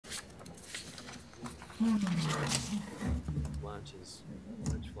Lunch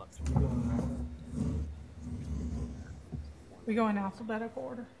fluctuates. We go in alphabetical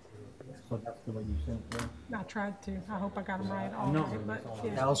order. So that's the way you sent it. I tried to. I hope I got them right. All right, but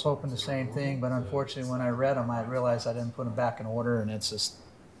I was hoping the same thing, but unfortunately, when I read them, I realized I didn't put them back in order, and it's just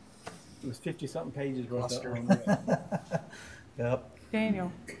It was 50-something pages worth cluster. of Yep.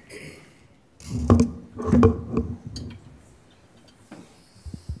 Daniel.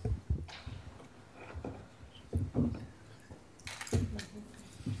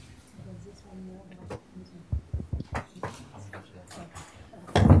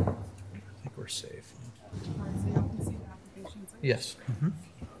 I think we're safe. Yes.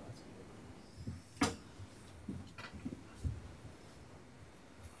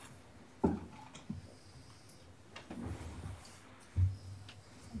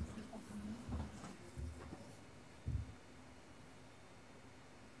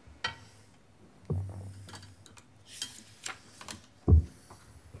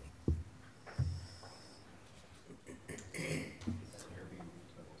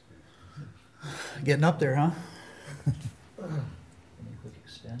 Getting up there, huh? Quick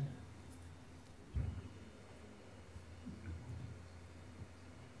extend.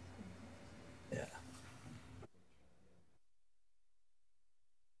 Yeah.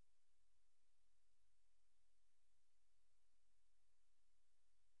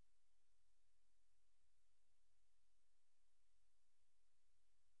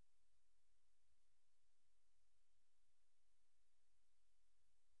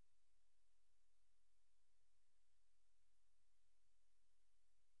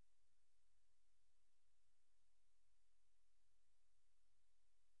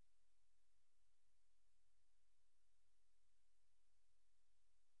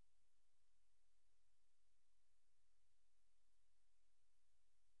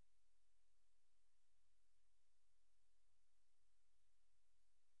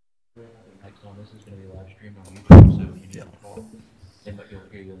 Next one, this is going to be live streamed on YouTube, so you need to call. They might be able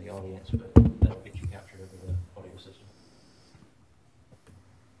to hear you in the audience, but that'll get you captured over the audio system.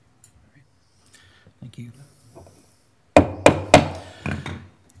 Thank you.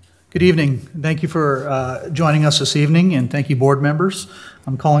 Good evening. Thank you for joining us this evening, and thank you, board members.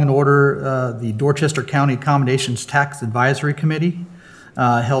 I'm calling to order the Dorchester County Accommodations Tax Advisory Committee,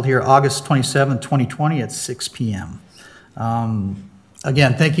 held here August 27, 2020 at 6 p.m.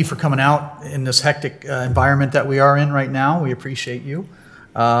 Again, thank you for coming out in this hectic environment that we are in right now. We appreciate you.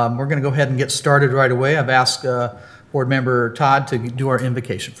 We're going to go ahead and get started right away. I've asked board member Todd to do our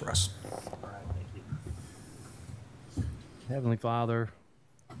invocation for us. All right, thank you. Heavenly Father,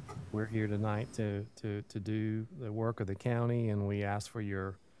 we're here tonight to do the work of the county, and we ask for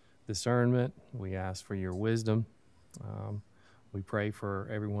your discernment. We ask for your wisdom. We pray for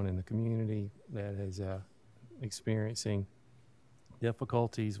everyone in the community that is experiencing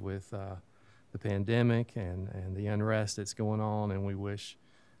difficulties with the pandemic and the unrest that's going on, and we wish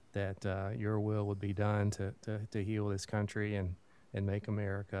that your will would be done to heal this country and make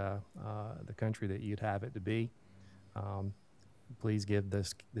America the country that you'd have it to be. Please give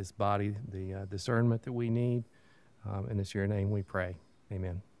this body the discernment that we need, and it's your name we pray.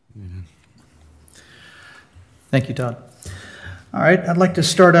 Amen. Mm-hmm. Thank you, Todd. All right, I'd like to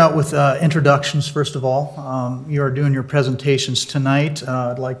start out with introductions, first of all. You are doing your presentations tonight.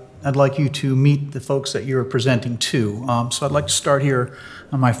 I'd like you to meet the folks that you're presenting to. So I'd like to start here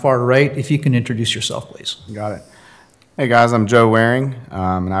on my far right. If you can introduce yourself, please. Got it. Hey guys, I'm Joe Waring,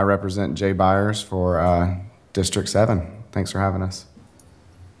 and I represent Jay Byers for District 7. Thanks for having us.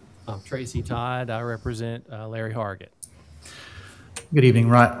 I'm Tracy Todd. I represent Larry Hargett. Good evening,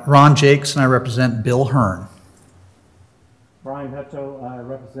 Ron Jakes, and I represent Bill Hearn. Brian Hutto, I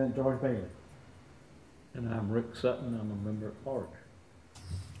represent George Bailey. And I'm Rick Sutton. I'm a member at large.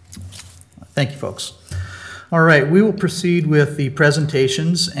 Thank you, folks. All right, we will proceed with the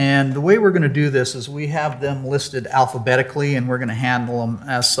presentations, and the way we're going to do this is we have them listed alphabetically, and we're going to handle them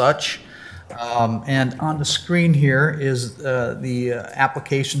as such. And on the screen here is the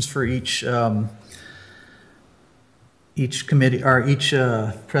applications for each committee or each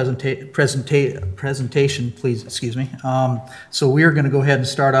presentation, please, excuse me. So we are going to go ahead and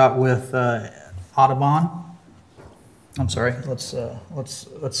start out with Audubon. I'm sorry. Let's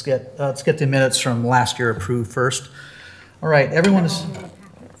get the minutes from last year approved first. All right, everyone is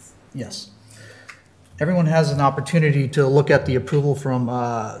yes. Everyone has an opportunity to look at the approval from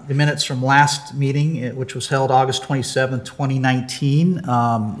the minutes from last meeting, which was held August 27, 2019.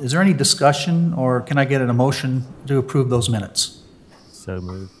 Is there any discussion, or can I get a motion to approve those minutes? So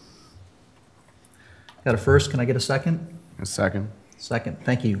moved. Got a first? Can I get a second? A second. Second.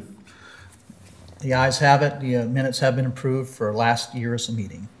 Thank you. The ayes have it. The minutes have been approved for last year's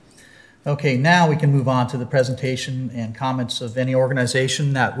meeting. Okay, now we can move on to the presentation and comments of any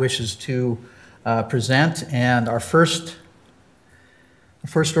organization that wishes to present. And our first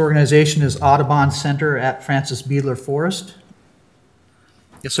organization is Audubon Center at Francis Beadler Forest.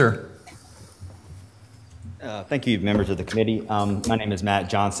 Yes, sir. Thank you, members of the committee. My name is Matt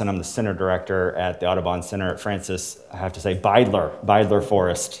Johnson. I'm the center director at the Audubon Center at Francis, I have to say, Beadler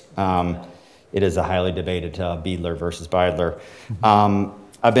Forest. It is a highly debated Beadler versus Beidler.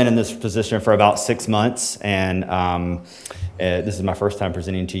 I've been in this position for about 6 months, and this is my first time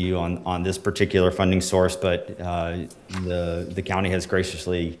presenting to you on this particular funding source, but the county has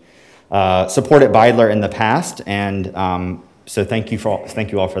graciously supported Beidler in the past, and so thank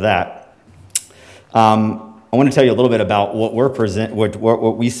you all for that. I want to tell you a little bit about what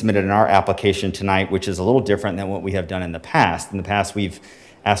what we submitted in our application tonight, which is a little different than what we have done in the past. In the past, we've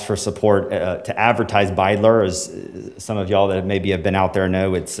asked for support to advertise Beidler. As some of y'all that maybe have been out there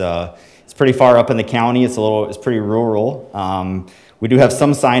know, it's pretty far up in the county. It's pretty rural. We do have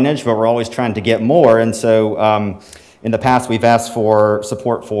some signage, but we're always trying to get more. And so in the past, we've asked for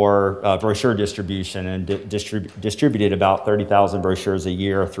support for brochure distribution and distributed about 30,000 brochures a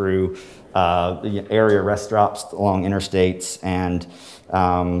year through the area restaurants along interstates and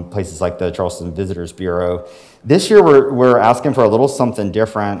places like the Charleston Visitors Bureau. This year, we're asking for a little something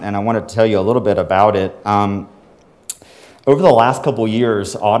different, and I want to tell you a little bit about it. Over the last couple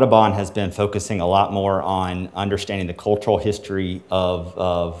years, Audubon has been focusing a lot more on understanding the cultural history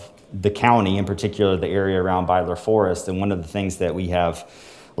of the county, in particular the area around Beidler Forest. And one of the things that we have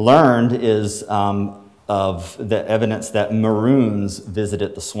learned is of the evidence that Maroons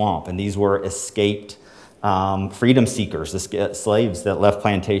visited the swamp, and these were escaped freedom seekers, the slaves that left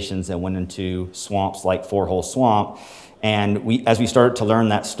plantations and went into swamps like Four Hole Swamp. And as we started to learn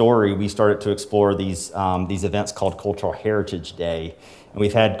that story, we started to explore these events called Cultural Heritage Day. And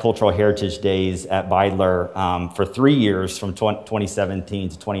we've had Cultural Heritage Days at Beidler for 3 years, from 2017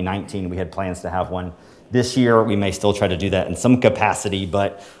 to 2019. We had plans to have one this year. We may still try to do that in some capacity,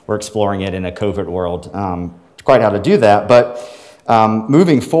 but we're exploring it in a COVID world, quite how to do that. But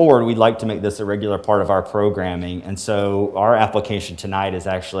moving forward, we'd like to make this a regular part of our programming. And so our application tonight is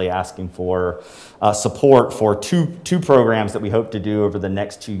actually asking for support for two programs that we hope to do over the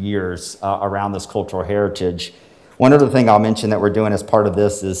next 2 years around this cultural heritage. One other thing I'll mention that we're doing as part of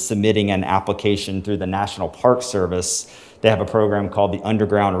this is submitting an application through the National Park Service. They have a program called the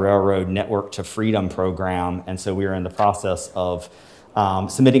Underground Railroad Network to Freedom program. And so we are in the process of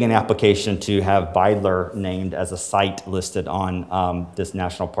submitting an application to have Beidler named as a site listed on this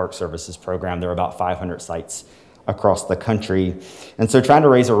National Park Services program. There are about 500 sites across the country. And so trying to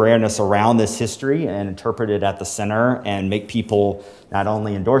raise awareness around this history and interpret it at the center and make people not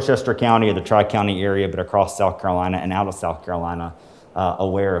only in Dorchester County or the Tri-County area, but across South Carolina and out of South Carolina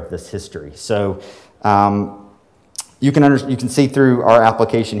aware of this history. So you can see through our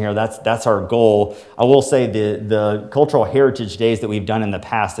application here, that's our goal. I will say the Cultural Heritage Days that we've done in the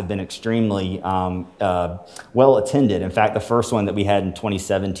past have been extremely well attended. In fact, the first one that we had in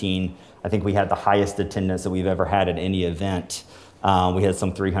 2017, I think we had the highest attendance that we've ever had at any event. We had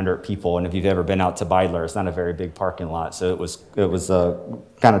some 300 people, and if you've ever been out to Beidler, it's not a very big parking lot, so it was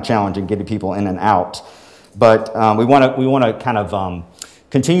kind of challenging getting people in and out. But we want to kind of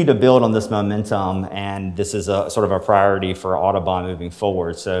continue to build on this momentum, and this is a sort of a priority for Audubon moving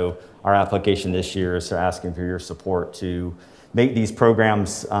forward. So our application this year is asking for your support to make these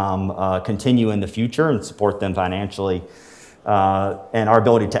programs continue in the future and support them financially, and our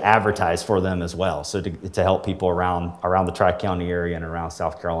ability to advertise for them as well. So to help people around the Tri-County area and around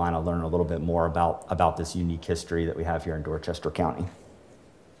South Carolina learn a little bit more about this unique history that we have here in Dorchester County.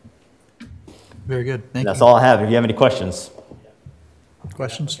 Very good. Thank you. That's all I have. If you have any questions.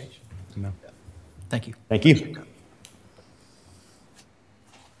 Questions? No. Thank you. Thank you.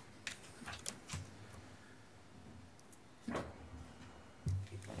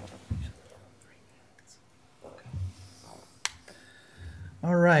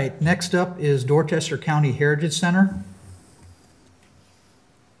 All right, next up is Dorchester County Heritage Center.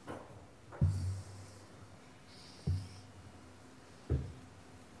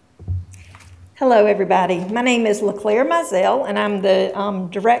 Hello, everybody. My name is LeClaire Mizell, and I'm the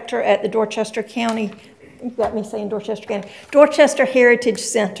director at the Dorchester County, you got me saying Dorchester County, Dorchester Heritage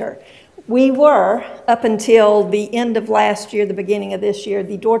Center. We were, up until the end of last year, the beginning of this year,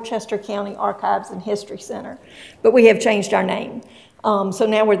 the Dorchester County Archives and History Center, but we have changed our name. So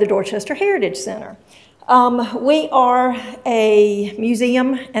now we're the Dorchester Heritage Center. We are a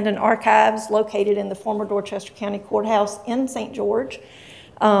museum and an archives located in the former Dorchester County Courthouse in St. George.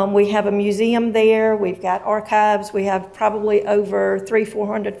 We have a museum there. We've got archives. We have probably over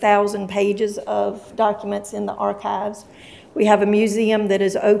 400,000 pages of documents in the archives. We have a museum that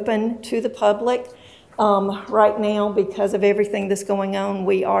is open to the public. Right now, because of everything that's going on,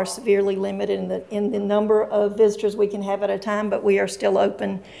 we are severely limited in the number of visitors we can have at a time, but we are still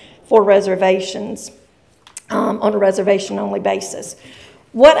open for reservations on a reservation-only basis.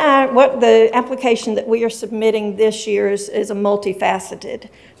 What the application that we are submitting this year is a multifaceted.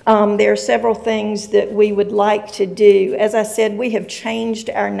 There are several things that we would like to do. As I said, we have changed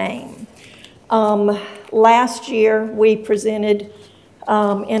our name. Last year, we presented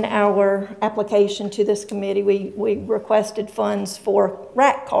in our application to this committee, we requested funds for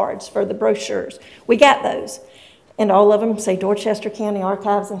rack cards for the brochures. We got those. And all of them say Dorchester County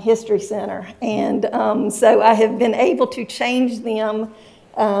Archives and History Center. And so I have been able to change them,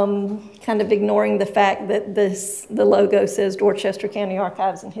 kind of ignoring the fact that the logo says Dorchester County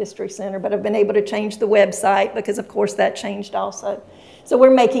Archives and History Center, but I've been able to change the website because of course that changed also. So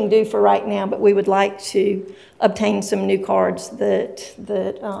we're making do for right now, but we would like to obtain some new cards that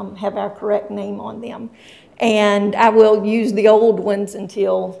have our correct name on them. And I will use the old ones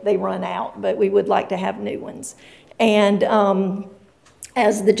until they run out, but we would like to have new ones. And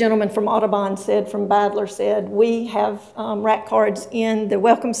as the gentleman from Audubon said, from Badler said, we have rack cards in the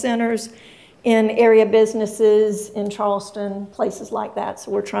welcome centers, in area businesses, in Charleston, places like that.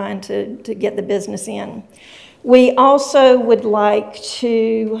 So we're trying to get the business in. We also would like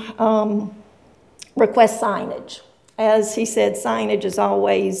to request signage. As he said, signage is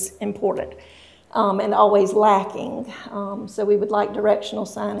always important and always lacking. So we would like directional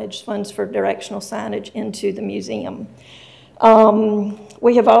signage, funds for directional signage into the museum.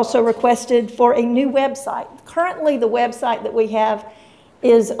 We have also requested for a new website. Currently, the website that we have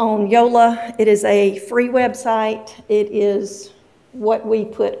is on Yola. It is a free website. It is what we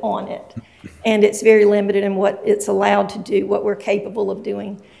put on it. And it's very limited in what it's allowed to do, what we're capable of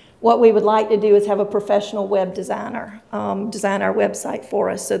doing. What we would like to do is have a professional web designer design our website for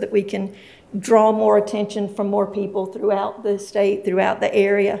us so that we can draw more attention from more people throughout the state, throughout the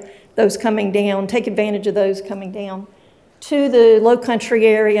area, those coming down, take advantage of those coming down to the low country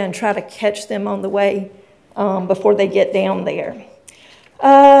area and try to catch them on the way before they get down there.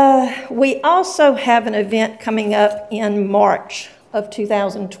 We also have an event coming up in March of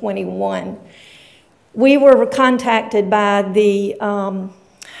 2021. We were contacted by the,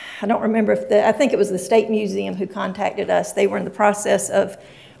 I don't remember if I think it was the State Museum who contacted us. They were in the process of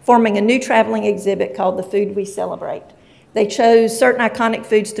forming a new traveling exhibit called The Food We Celebrate. They chose certain iconic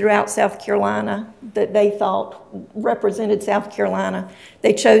foods throughout South Carolina that they thought represented South Carolina.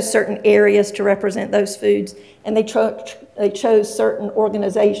 They chose certain areas to represent those foods, and they chose certain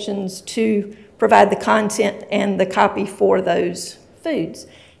organizations to provide the content and the copy for those foods.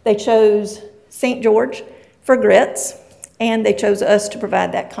 They chose St. George for grits, and they chose us to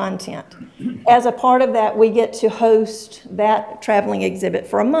provide that content. As a part of that, we get to host that traveling exhibit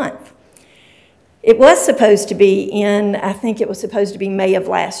for a month. It was supposed to be in, I think it was supposed to be May of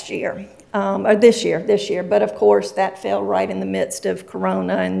last year, or this year, but of course that fell right in the midst of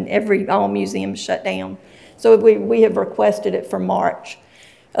Corona and all museums shut down. So we have requested it for March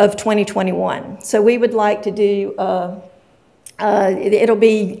of 2021. So we would like to do, it'll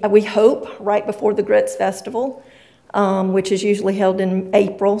be, we hope, right before the Grits Festival, which is usually held in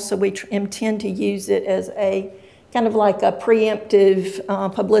April. So we intend to use it as a kind of like a preemptive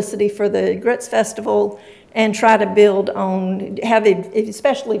publicity for the Grits Festival and try to build on, have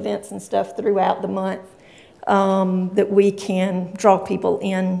special events and stuff throughout the month that we can draw people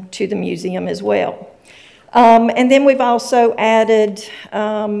in to the museum as well. And then we've also added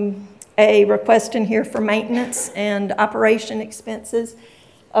a request in here for maintenance and operation expenses.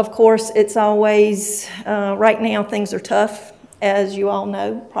 Of course, it's always, right now things are tough, as you all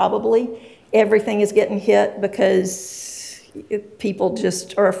know, probably. Everything is getting hit because people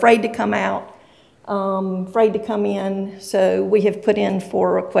just are afraid to come out, afraid to come in. So we have put in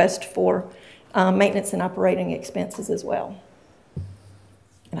for a request for maintenance and operating expenses as well.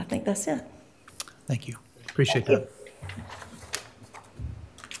 And I think that's it. Thank you. Appreciate that.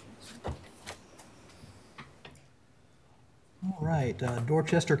 All right,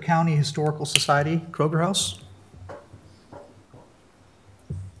 Dorchester County Historical Society, Kroger House.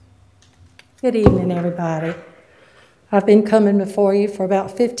 Good evening, everybody. I've been coming before you for about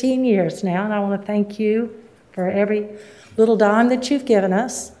 15 years now, and I want to thank you for every little dime that you've given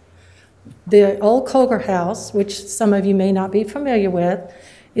us. The old Kroger House, which some of you may not be familiar with,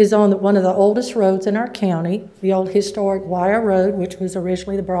 is on one of the oldest roads in our county, the old historic Wire Road, which was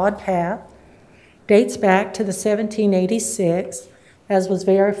originally the Broad Path. Dates back to the 1786, as was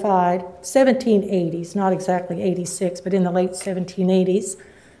verified 1780s, not exactly 86, but in the late 1780s.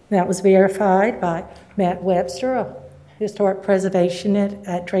 That was verified by Matt Webster, a historic preservation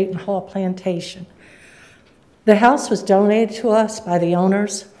at Drayton Hall Plantation. The house was donated to us by the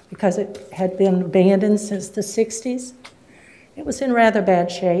owners because it had been abandoned since the 60s. It was in rather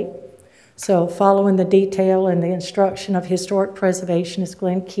bad shape. So following the detail and the instruction of historic preservationist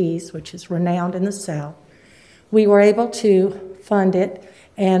Glenn Keyes, which is renowned in the South, we were able to fund it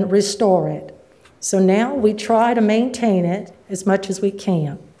and restore it. So now we try to maintain it as much as we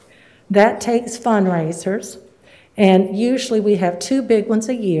can. That takes fundraisers, and usually we have 2 big ones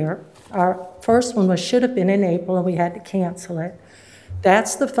a year. Our first one should have been in April, and we had to cancel it.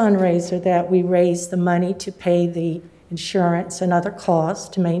 That's the fundraiser that we raise the money to pay the insurance and other costs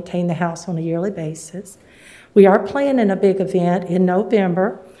to maintain the house on a yearly basis. We are planning a big event in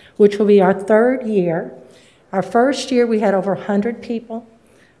November, which will be our 3rd year. Our first year we had over 100 people.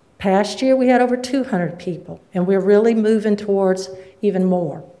 Past year we had over 200 people, and we're really moving towards even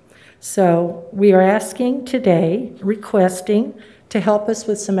more. So we are asking today, requesting to help us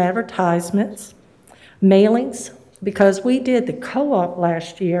with some advertisements, mailings, because we did the co-op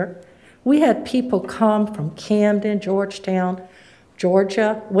last year. We had people come from Camden, Georgetown,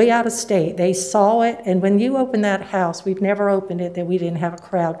 Georgia, way out of state. They saw it, and when you open that house, we've never opened it that we didn't have a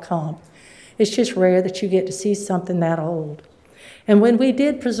crowd come. It's just rare that you get to see something that old. And when we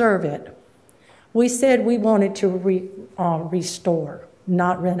did preserve it, we said we wanted to restore,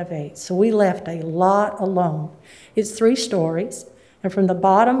 not renovate. So we left a lot alone. It's 3 stories, and from the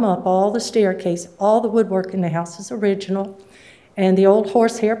bottom up, all the staircase, all the woodwork in the house is original, and the old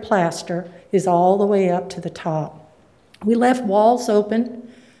horsehair plaster is all the way up to the top. We left walls open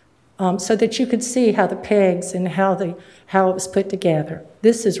so that you could see how the pegs and how it was put together.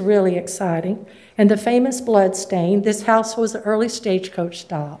 This is really exciting. And the famous blood stain, this house was an early stagecoach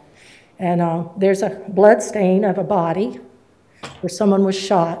stop. And there's a blood stain of a body where someone was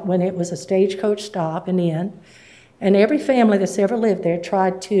shot when it was a stagecoach stop and inn. And every family that's ever lived there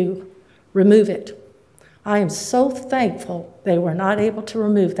tried to remove it. I am so thankful they were not able to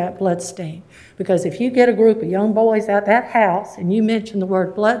remove that blood stain, because if you get a group of young boys at that house and you mention the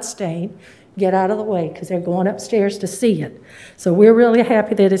word blood stain, get out of the way, because they're going upstairs to see it. So we're really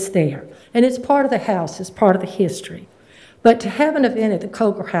happy that it's there. And it's part of the house, it's part of the history. But to have an event at the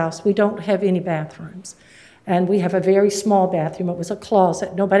Coger House, we don't have any bathrooms. And we have a very small bathroom. It was a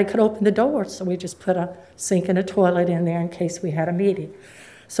closet. Nobody could open the door, so we just put a sink and a toilet in there in case we had a meeting.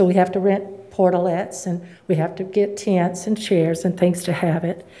 So we have to rent portalettes, and we have to get tents and chairs and things to have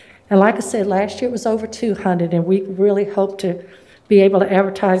it. And like I said, last year it was over 200, and we really hope to be able to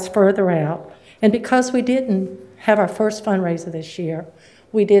advertise further out. And because we didn't have our first fundraiser this year,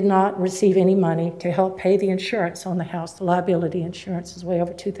 we did not receive any money to help pay the insurance on the house. The liability insurance is way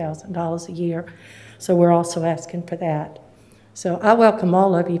over $2,000 a year, so we're also asking for that. So I welcome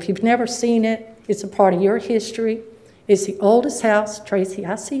all of you. If you've never seen it, it's a part of your history. It's the oldest house, Tracy,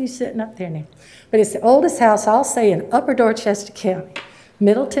 I see you sitting up there now, but it's the oldest house, I'll say, in Upper Dorchester County.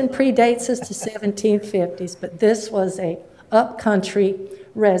 Middleton predates us to 1750s, but this was a upcountry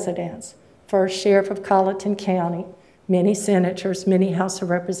residence. First sheriff of Colleton County, many senators, many House of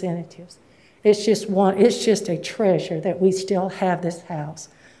Representatives. It's just a treasure that we still have this house.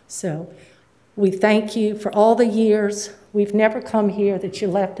 So we thank you for all the years. We've never come here that you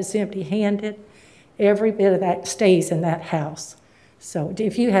left us empty-handed. Every bit of that stays in that house. So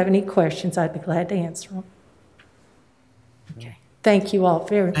if you have any questions, I'd be glad to answer them. Okay. Thank you all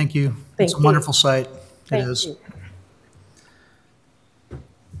very much. Thank you. It's a wonderful site. It is.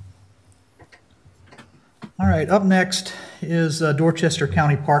 All right, up next is Dorchester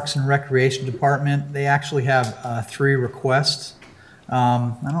County Parks and Recreation Department. They actually have 3 requests.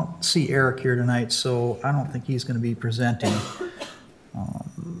 I don't see Eric here tonight, so I don't think he's going to be presenting.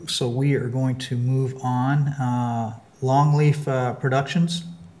 So we are going to move on. Longleaf Productions.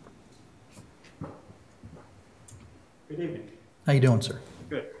 Good evening. How you doing, sir?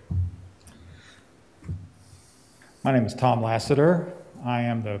 Good. My name is Tom Lassiter. I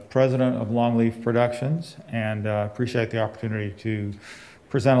am the president of Longleaf Productions, and appreciate the opportunity to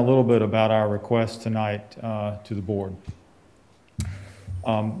present a little bit about our request tonight to the board.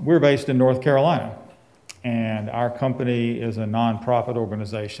 We're based in North Carolina, and our company is a nonprofit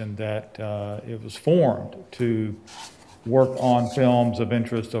organization that it was formed to work on films of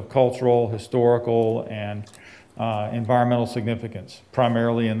interest of cultural, historical, and environmental significance,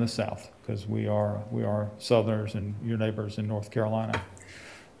 primarily in the South, because we are Southerners and your neighbors in North Carolina.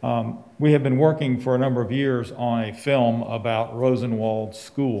 We have been working for a number of years on a film about Rosenwald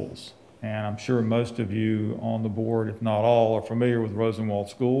schools And I'm sure most of you on the board, if not all, are familiar with Rosenwald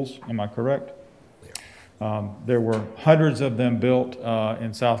schools. Am I correct? There were hundreds of them built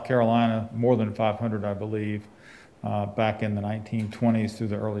in South Carolina, more than 500, I believe, back in the 1920s through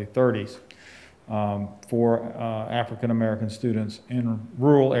the early 30s for African-American students in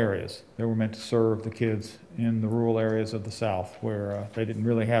rural areas. They were meant to serve the kids in the rural areas of the South where they didn't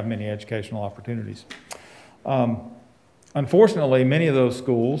really have many educational opportunities. Unfortunately, many of those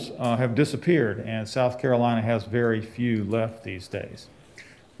schools have disappeared, and South Carolina has very few left these days.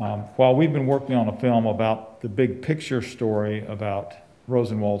 While we've been working on a film about the big picture story about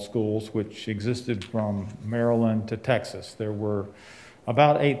Rosenwald schools, which existed from Maryland to Texas, there were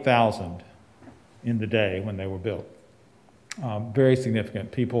about 8,000 in the day when they were built. Very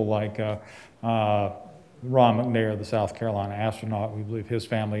significant. People like Ron McNair, the South Carolina astronaut, we believe his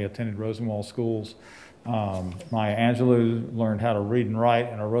family attended Rosenwald schools. Maya Angelou learned how to read and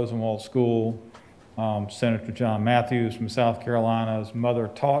write in a Rosenwald school. Senator John Matthews from South Carolina's mother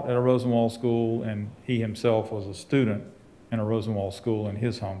taught at a Rosenwald school, and he himself was a student in a Rosenwald school in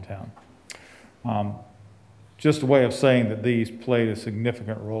his hometown. Just a way of saying that these played a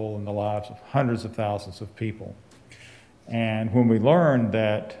significant role in the lives of hundreds of thousands of people. And when we learned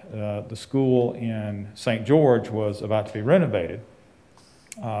that the school in St. George was about to be renovated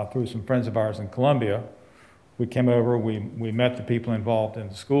through some friends of ours in Columbia, we came over, we met the people involved in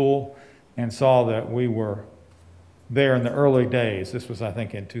the school, and saw that we were there in the early days. This was, I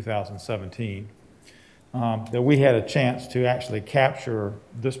think, in 2017, that we had a chance to actually capture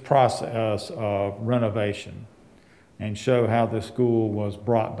this process of renovation and show how this school was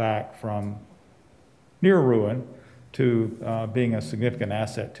brought back from near ruin to being a significant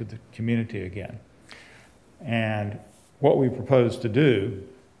asset to the community again. And what we propose to do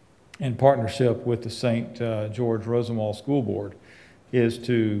in partnership with the St. George Rosenwald School Board is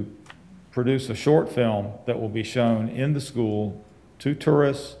to produce a short film that will be shown in the school to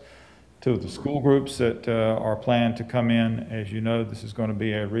tourists, to the school groups that are planned to come in. As you know, this is going to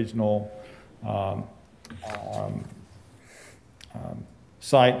be a regional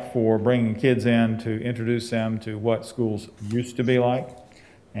site for bringing kids in to introduce them to what schools used to be like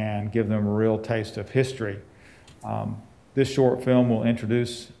and give them a real taste of history. This short film will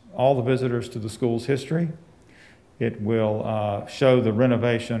introduce all the visitors to the school's history. It will show the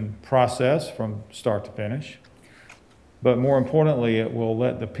renovation process from start to finish. But more importantly, it will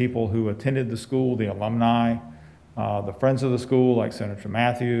let the people who attended the school, the alumni, the friends of the school like Senator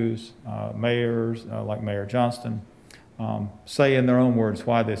Matthews, mayors like Mayor Johnston, say in their own words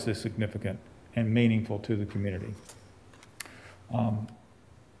why this is significant and meaningful to the community.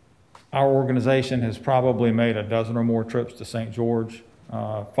 Our organization has probably made a dozen or more trips to St. George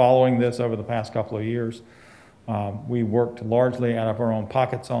following this over the past couple of years. We worked largely out of our own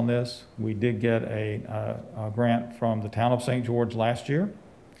pockets on this. We did get a grant from the town of St. George last year,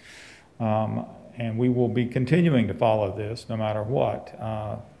 and we will be continuing to follow this no matter what,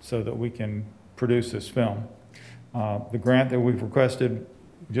 so that we can produce this film. The grant that we've requested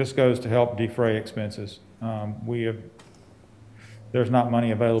just goes to help defray expenses. There's not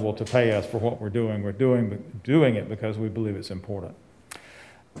money available to pay us for what we're doing. We're doing it because we believe it's important.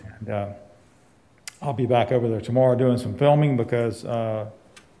 And I'll be back over there tomorrow doing some filming because a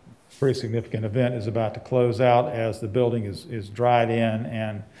pretty significant event is about to close out as the building is dried in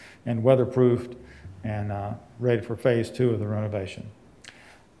and weatherproofed and ready for phase 2 of the renovation.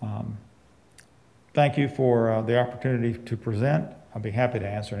 Thank you for the opportunity to present. I'll be happy to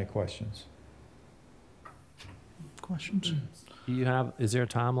answer any questions. Questions? Is there a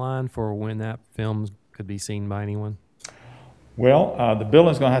timeline for when that film could be seen by anyone? Well, the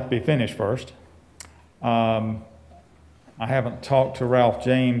building's going to have to be finished first. I haven't talked to Ralph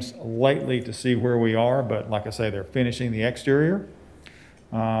James lately to see where we are, but like I say, they're finishing the exterior.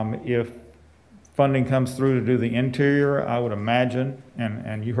 If funding comes through to do the interior, I would imagine,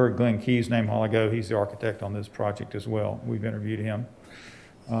 and you heard Glenn Key's name a while ago, he's the architect on this project as well. We've interviewed him.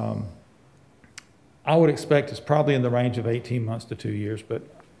 I would expect it's probably in the range of 18 months to 2 years, but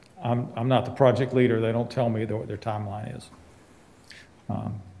I'm not the project leader. They don't tell me what their timeline is.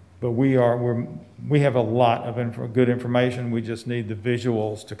 But we have a lot of good information. We just need the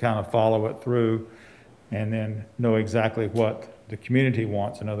visuals to kind of follow it through and then know exactly what the community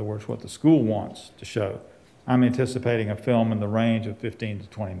wants. In other words, what the school wants to show. I'm anticipating a film in the range of 15 to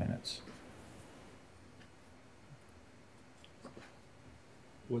 20 minutes.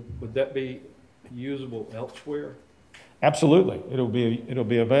 Would that be usable elsewhere? Absolutely. It'll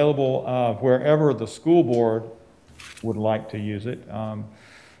be available wherever the school board would like to use it.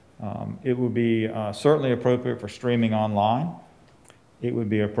 It would be certainly appropriate for streaming online. it would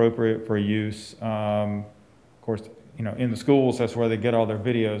be appropriate for use. Of course, you know, in the schools, that's where they get all their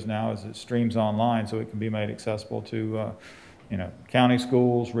videos now, is it streams online, so it can be made accessible to, you know, county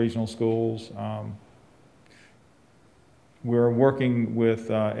schools, regional schools. We're working with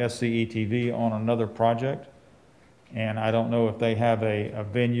SCETV on another project, and I don't know if they have a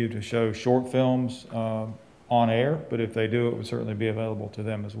venue to show short films on air, but if they do, it would certainly be available to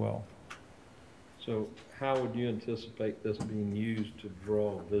them as well. So how would you anticipate this being used to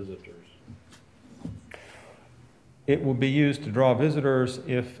draw visitors? It will be used to draw visitors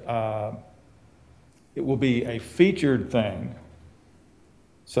if it will be a featured thing,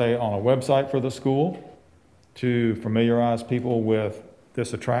 say on a website for the school, to familiarize people with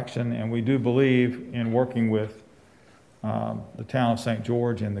this attraction. And we do believe in working with the town of St.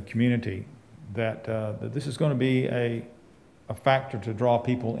 George and the community that, that this is going to be a factor to draw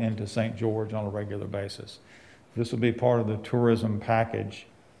people into St. George on a regular basis. This will be part of the tourism package.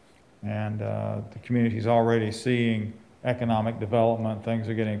 And the community is already seeing economic development. Things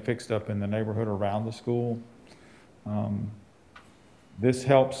are getting fixed up in the neighborhood around the school. This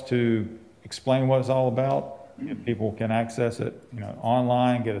helps to explain what it's all about. If people can access it, you know,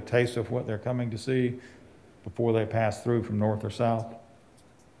 online, get a taste of what they're coming to see before they pass through from north or south.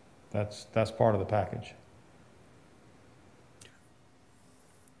 That's part of the package.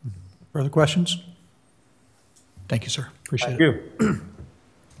 Further questions? Thank you, sir. Appreciate it. Thank you.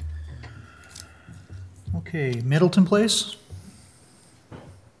 Okay, Middleton Place.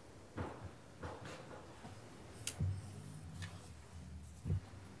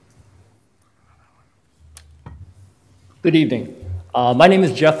 Good evening. My name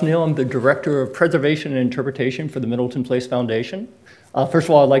is Jeff Neal. I'm the Director of Preservation and Interpretation for the Middleton Place Foundation. First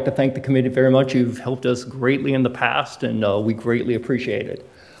of all, I'd like to thank the committee very much. You've helped us greatly in the past, and we greatly appreciate it.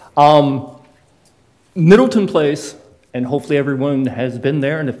 Middleton Place, and hopefully everyone has been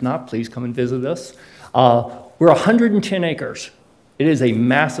there, and if not, please come and visit us. We're 110 acres. It is a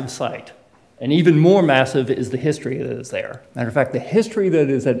massive site. And even more massive is the history that is there. Matter of fact, the history that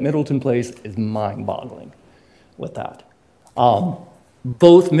is at Middleton Place is mind-boggling with that.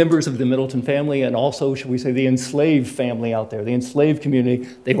 Both members of the Middleton family and also, should we say, the enslaved family out there, the enslaved community,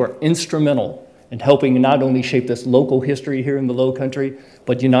 they were instrumental in helping not only shape this local history here in the Low Country,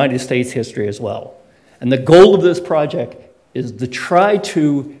 but United States history as well. And the goal of this project is to try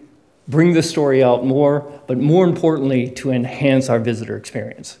to bring this story out more, but more importantly, to enhance our visitor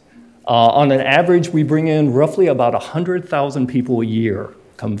experience. On an average, we bring in roughly about 100,000 people a year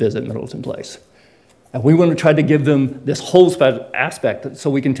come visit Middleton Place. And we want to try to give them this whole aspect so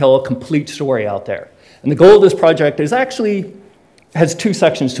we can tell a complete story out there. And the goal of this project is actually, has two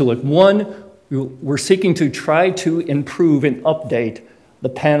sections to it. One, we're seeking to try to improve and update the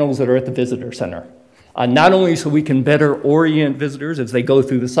panels that are at the visitor center. Not only so we can better orient visitors as they go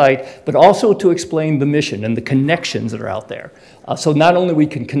through the site, but also to explain the mission and the connections that are out there. So not only we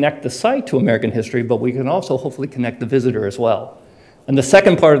can connect the site to American history, but we can also hopefully connect the visitor as well. And the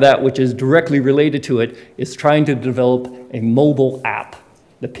second part of that, which is directly related to it, is trying to develop a mobile app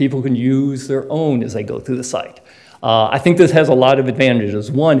that people can use their own as they go through the site. I think this has a lot of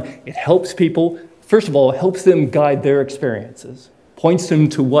advantages. One, it helps people, first of all, it helps them guide their experiences, points them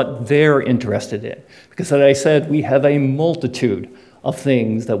to what they're interested in. Because as I said, we have a multitude of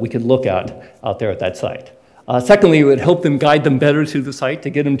things that we could look at out there at that site. Secondly, it would help them guide them better to the site, to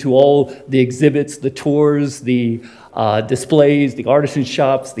get them to all the exhibits, the tours, the displays, the artisan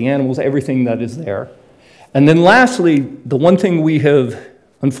shops, the animals, everything that is there. And then lastly, the one thing we have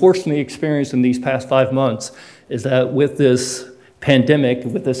unfortunately experienced in these past 5 months is that with this pandemic,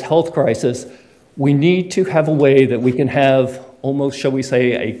 with this health crisis, we need to have a way that we can have almost, shall we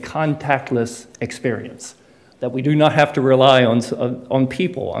say, a contactless experience, that we do not have to rely on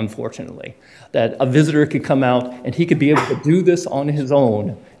people, unfortunately, that a visitor could come out and he could be able to do this on his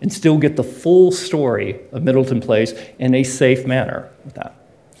own and still get the full story of Middleton Place in a safe manner with that.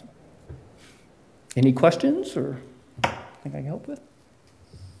 Any questions or anything I can help with?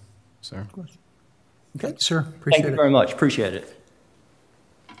 Sir. Okay, sir. Appreciate it. Thank you very much. Appreciate it.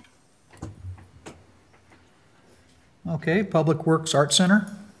 Okay, Public Works Art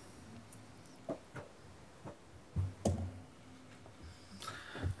Center.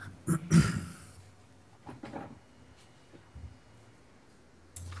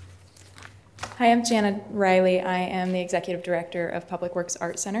 Hi, I'm Janet Riley. I am the Executive Director of Public Works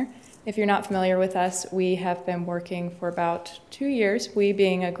Art Center. If you're not familiar with us, we have been working for about 2 years, we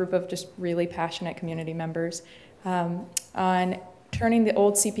being a group of just really passionate community members, on turning the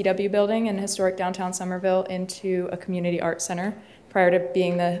old CPW building in historic downtown Somerville into a community art center prior to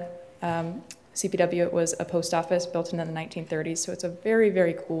being the CPW, it was a post office built in the 1930s, so it's a very,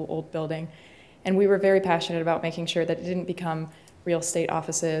 very cool old building. And we were very passionate about making sure that it didn't become real estate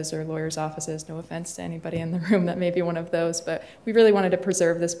offices or lawyers' offices. No offense to anybody in the room that may be one of those, but we really wanted to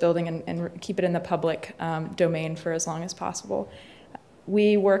preserve this building and keep it in the public domain for as long as possible.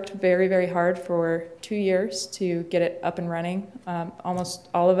 We worked very, very hard for 2 years to get it up and running. Almost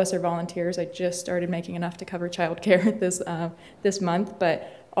all of us are volunteers. I just started making enough to cover childcare this month,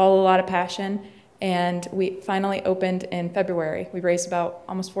 but a lot of passion. And we finally opened in February. We raised about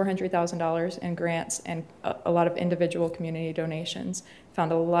almost $400,000 in grants and a lot of individual community donations.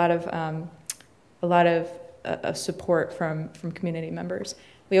 Found a lot of support from community members.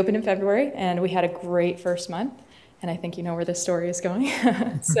 We opened in February, and we had a great first month. And I think you know where this story is going.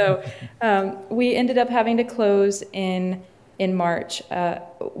 So we ended up having to close in March.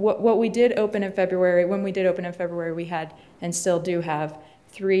 What we did open in February, when we did open in February, we had and still do have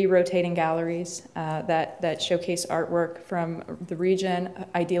 3 rotating galleries that showcase artwork from the region,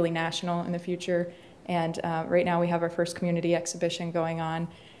 ideally national in the future. And right now we have our first community exhibition going on.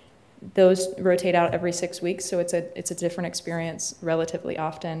 Those rotate out every 6 weeks, so it's a different experience relatively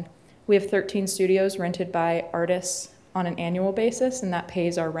often. We have 13 studios rented by artists on an annual basis, and that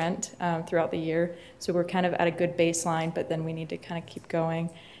pays our rent throughout the year. So we're kind of at a good baseline, but then we need to kind of keep going.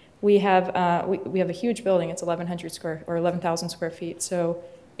 We have a huge building. It's 11,000 square feet, so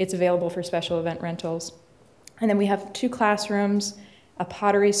it's available for special event rentals. And then we have 2 classrooms, a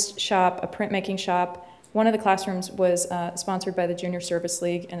pottery shop, a printmaking shop. One of the classrooms was sponsored by the Junior Service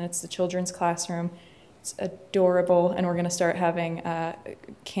League, and it's the children's classroom. It's adorable, and we're going to start having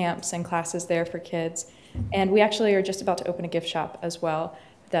camps and classes there for kids. And we actually are just about to open a gift shop as well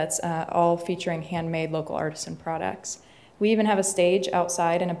that's all featuring handmade local artisan products. We even have a stage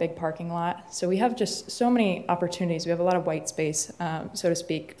outside in a big parking lot. So we have just so many opportunities. We have a lot of white space, so to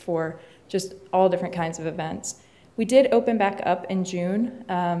speak, for just all different kinds of events. We did open back up in June,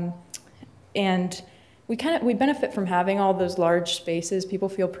 and we benefit from having all those large spaces. People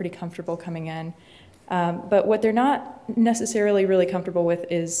feel pretty comfortable coming in. But what they're not necessarily really comfortable with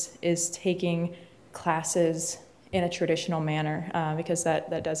is taking classes in a traditional manner, because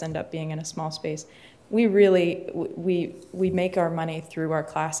that does end up being in a small space. We really, we make our money through our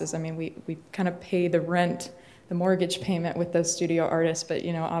classes. I mean, we kind of pay the rent, the mortgage payment with those studio artists, but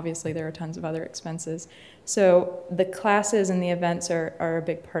you know, obviously there are tons of other expenses. So the classes and the events are a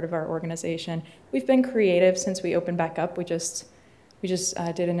big part of our organization. We've been creative since we opened back up. We just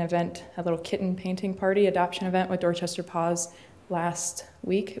did an event, a little kitten painting party, adoption event with Dorchester Paws last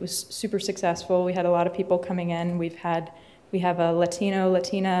week. It was super successful. We had a lot of people coming in. We have a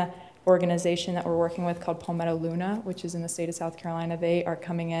Latina organization that we're working with called Palmetto Luna, which is in the state of South Carolina. They are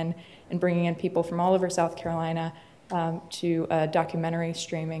coming in and bringing in people from all over South Carolina to a documentary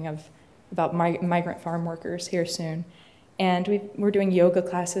streaming about migrant farm workers here soon. And we're doing yoga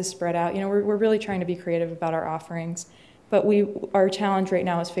classes spread out. You know, we're really trying to be creative about our offerings. But our challenge right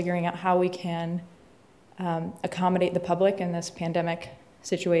now is figuring out how we can accommodate the public in this pandemic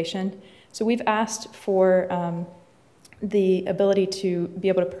situation. So we've asked for the ability to be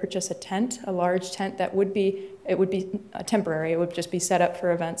able to purchase a tent, a large tent that would be temporary. It would just be set up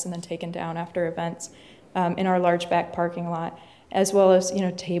for events and then taken down after events in our large back parking lot, as well as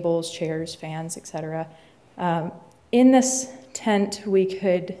tables, chairs, fans, etc. In this tent, we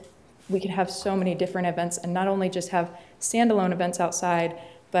could have so many different events, and not only just have standalone events outside,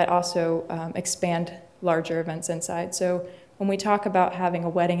 but also expand larger events inside. So when we talk about having a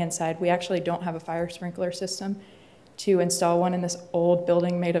wedding inside, we actually don't have a fire sprinkler system. To install one in this old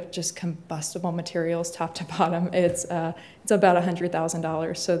building made of just combustible materials top to bottom, it's about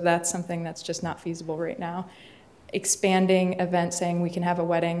 $100,000. So that's something that's just not feasible right now. Expanding events, saying we can have a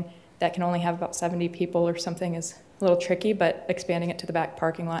wedding that can only have about 70 people or something is a little tricky, but expanding it to the back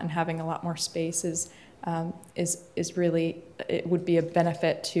parking lot and having a lot more space is really, it would be a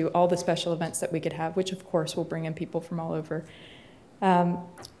benefit to all the special events that we could have, which of course will bring in people from all over.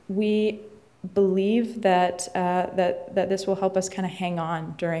 We believe that this will help us kind of hang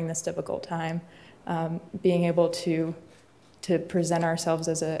on during this difficult time, being able to present ourselves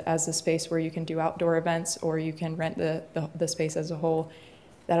as a space where you can do outdoor events or you can rent the space as a whole.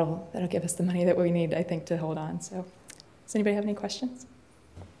 That'll give us the money that we need, I think, to hold on. So, does anybody have any questions?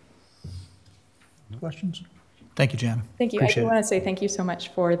 Questions? Thank you, Jan. Thank you. Appreciate I do want to say thank you so much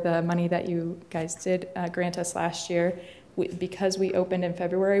for the money that you guys did grant us last year. Because we opened in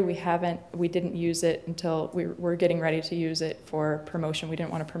February, we didn't use it until we were getting ready to use it for promotion. We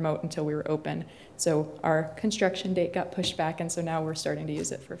didn't want to promote until we were open. So our construction date got pushed back, and so now we're starting to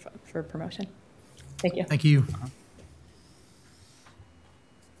use it for promotion. Thank you. Thank you.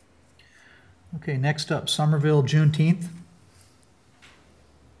 Okay, next up, Somerville Juneteenth.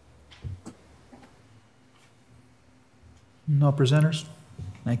 No presenters?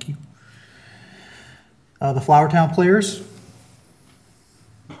 Thank you. The Flowertown Players.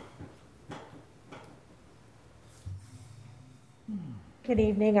 Good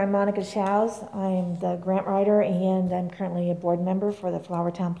evening, I'm Monica Schaus. I'm the grant writer and I'm currently a board member for the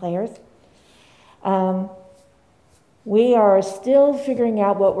Flowertown Players. We are still figuring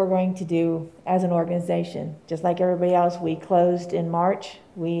out what we're going to do as an organization. Just like everybody else, we closed in March.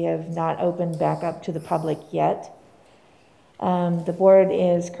 We have not opened back up to the public yet. The board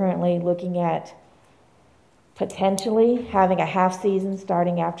is currently looking at potentially having a half season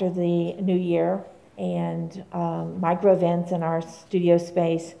starting after the new year and micro events in our studio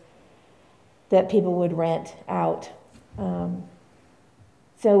space that people would rent out.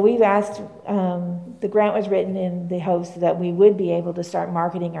 So we've asked, the grant was written in the hopes that we would be able to start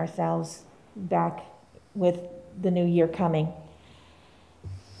marketing ourselves back with the new year coming.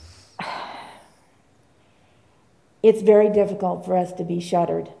 It's very difficult for us to be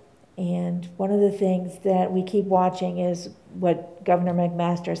shuttered. And one of the things that we keep watching is what Governor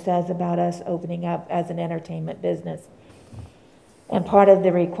McMaster says about us opening up as an entertainment business. And part of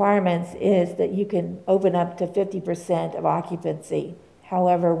the requirements is that you can open up to 50% of occupancy.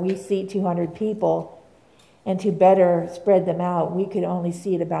 However, we seat 200 people, and to better spread them out, we could only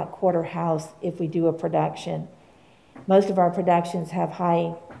seat about quarter house if we do a production. Most of our productions have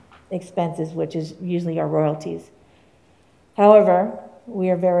high expenses, which is usually our royalties. However, we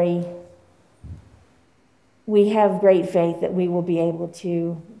have great faith that we will be able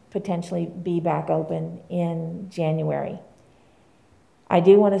to potentially be back open in January. I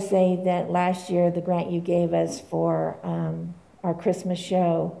do want to say that last year, the grant you gave us for our Christmas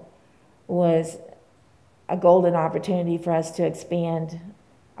show was a golden opportunity for us to expand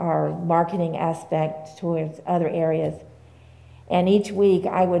our marketing aspect towards other areas. And each week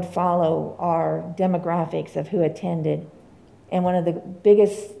I would follow our demographics of who attended. And one of the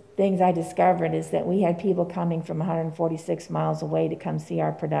biggest things I discovered is that we had people coming from 146 miles away to come see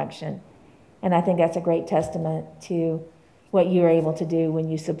our production. And I think that's a great testament to what you're able to do when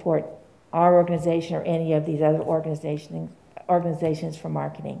you support our organization or any of these other organizations for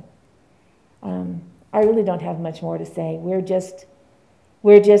marketing. I really don't have much more to say. We're just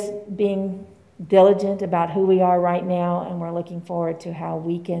being diligent about who we are right now, and we're looking forward to how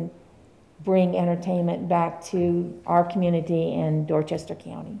we can bring entertainment back to our community in Dorchester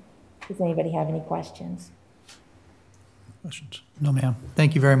County. Does anybody have any questions? Questions? No, ma'am.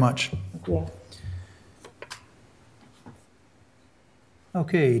 Thank you very much. Thank you.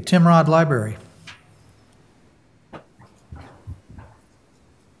 Okay, Timrod Library.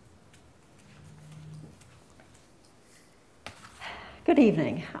 Good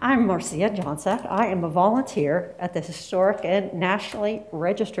evening. I'm Marcia Johnson. I am a volunteer at the historic and nationally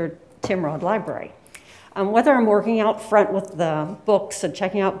registered Timrod Library. Whether I'm working out front with the books and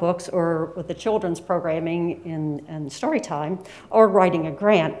checking out books or with the children's programming and story time or writing a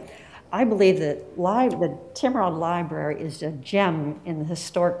grant, I believe that the Timrod Library is a gem in the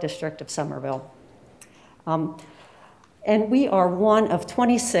historic district of Somerville. And we are one of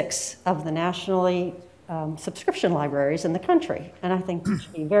 26 of the nationally subscription libraries in the country, and I think you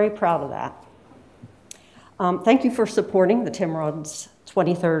should be very proud of that. Thank you for supporting the Timrod's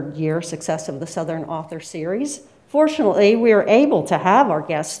 23rd year success of the Southern Author Series. Fortunately, we are able to have our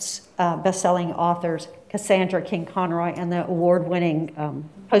guests, best-selling authors Cassandra King Conroy and the award-winning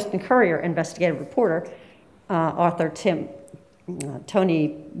Post and Courier investigative reporter, author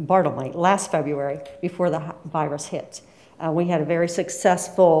Tony Bartlemy, last February before the virus hit. We had a very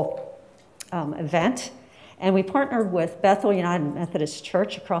successful event. And we partnered with Bethel United Methodist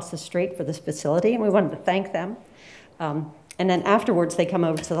Church across the street for this facility, and we wanted to thank them. And then afterwards, they come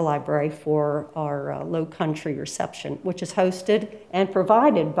over to the library for our Low Country reception, which is hosted and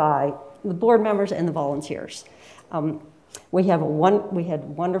provided by the board members and the volunteers. We had a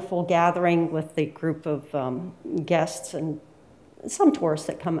wonderful gathering with the group of guests and some tourists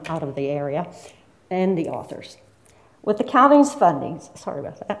that come out of the area, and the authors. With the county's funding, sorry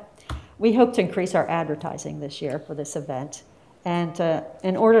about that, we hope to increase our advertising this year for this event, and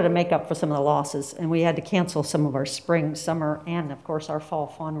in order to make up for some of the losses, and we had to cancel some of our spring, summer, and of course our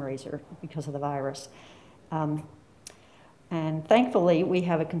fall fundraiser because of the virus. And thankfully, we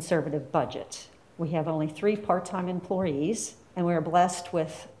have a conservative budget. We have only 3 part-time employees, and we are blessed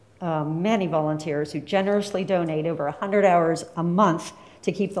with many volunteers who generously donate over 100 hours a month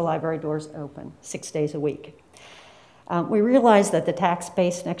to keep the library doors open 6 days a week. We realize that the tax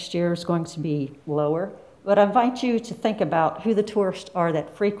base next year is going to be lower, But I invite you to think about who the tourists are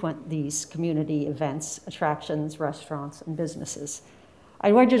that frequent these community events, attractions, restaurants, and businesses.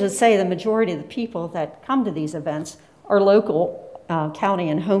 I want you to say the majority of the people that come to these events are local county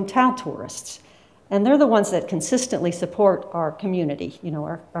and hometown tourists. And they're the ones that consistently support our community, you know,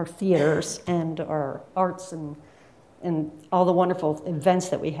 our theaters and our arts and all the wonderful events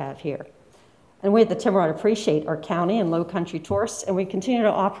that we have here. And we at the Tiburon appreciate our county and low country tourists, and we continue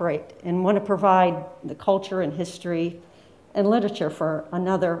to operate and want to provide the culture and history and literature for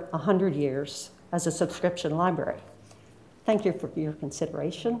another 100 years as a subscription library. Thank you for your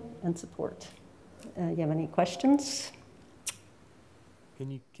consideration and support. You have any questions? Can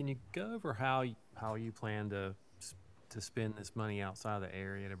you go over how you plan to spend this money outside of the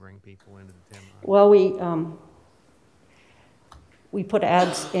area to bring people into the Tiburon? Well, we put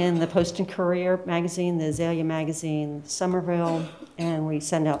ads in the Post and Courier magazine, the Azalea magazine, Somerville, and we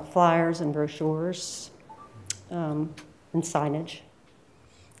send out flyers and brochures and signage.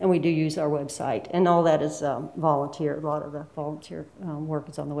 And we do use our website, and all that is volunteer. A lot of the volunteer work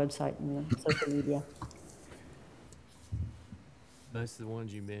is on the website and the social media. Most of the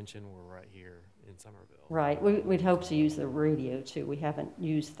ones you mentioned were right here in Somerville. Right. We'd hope to use the radio, too. We haven't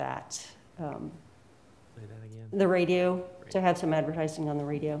used that. Say that again. The radio, to have some advertising on the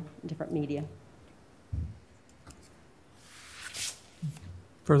radio, different media.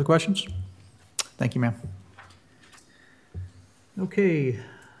 Further questions? Thank you, ma'am. Okay,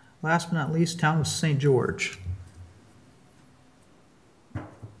 last but not least, Town of St. George.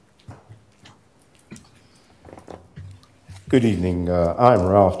 Good evening. I'm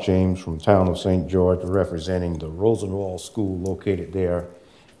Ralph James from Town of St. George, representing the Rosenwald School located there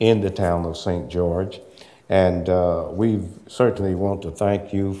in the Town of St. George. And we certainly want to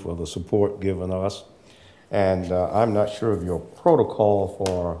thank you for the support given us. And I'm not sure of your protocol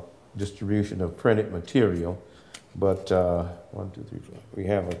for distribution of printed material, but 1, 2, 3, 4. We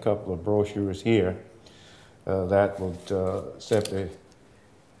have a couple of brochures here that would simply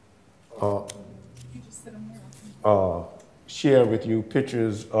share with you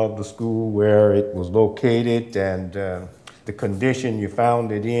pictures of the school, where it was located, and the condition you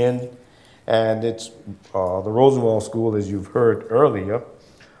found it in. And it's the Rosenwald School, as you've heard earlier,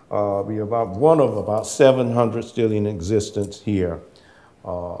 we about one of about 700 still in existence here.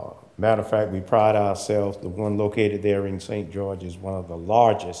 Matter of fact, we pride ourselves, the one located there in St. George is one of the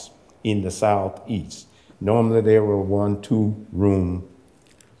largest in the Southeast. Normally there were 1-2 room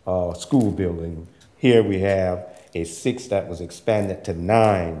school building. Here we have a 6 that was expanded to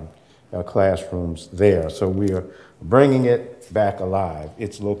 9 classrooms there. So we are bringing it back alive.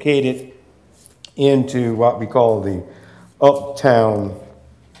 It's located into what we call the Uptown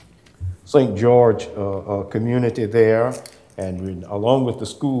St. George community there. And along with the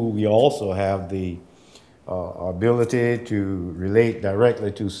school, we also have the ability to relate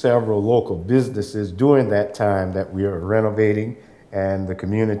directly to several local businesses during that time that we are renovating, and the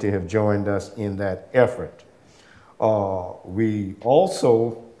community have joined us in that effort. We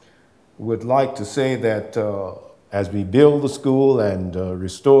also would like to say that as we build the school and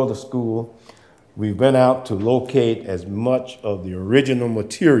restore the school, we went out to locate as much of the original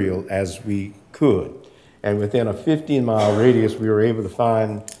material as we could. And within a 15-mile radius, we were able to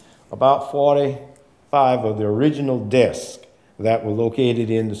find about 45 of the original desks that were located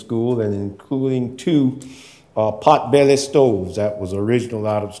in the school, and including 2 pot-belly stoves that was original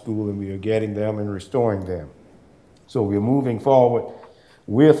out of school, and we are getting them and restoring them. So we're moving forward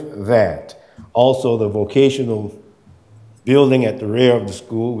with that. Also, the vocational building at the rear of the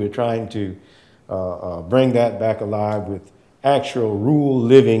school, we're trying to bring that back alive with actual rural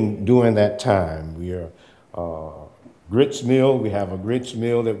living during that time. We are grits mill. We have a grits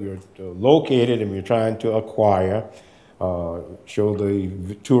mill that we're located and we're trying to acquire, show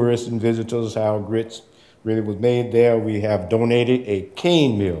the tourists and visitors how grits really was made there. We have donated a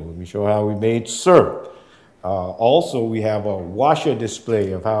cane mill. We show how we made syrup. Also, we have a washer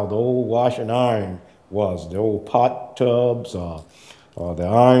display of how the old wash and iron was, the old pot tubs, the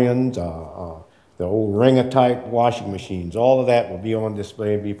irons, the old ringer type washing machines. All of that will be on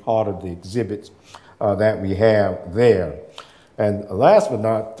display and be part of the exhibits that we have there. And last but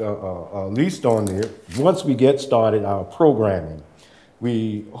not least on there, once we get started our programming,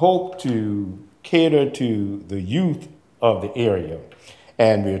 we hope to cater to the youth of the area.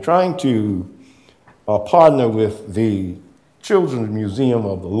 And we're trying to partner with the Children's Museum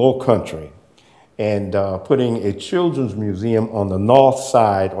of the Low Country and putting a children's museum on the north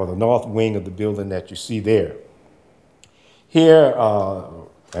side or the north wing of the building that you see there. Here,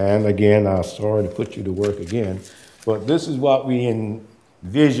 and again, I'm sorry to put you to work again, but this is what we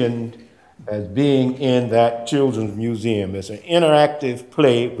envisioned as being in that children's museum. It's an interactive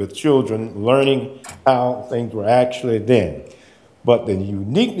play with children learning how things were actually then. But the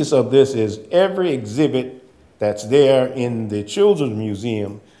uniqueness of this is every exhibit that's there in the children's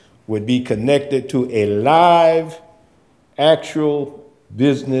museum would be connected to a live, actual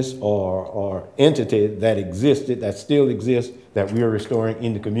business or entity that existed, that still exists, that we are restoring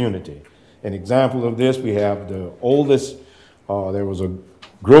in the community. An example of this, we have the oldest, there was a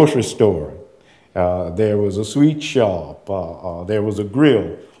grocery store, there was a sweet shop, there was a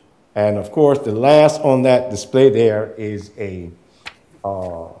grill, and of course the last on that display there is a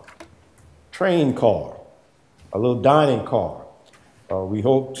train car, a little dining car. We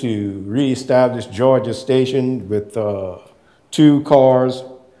hope to reestablish Georgia Station with 2 cars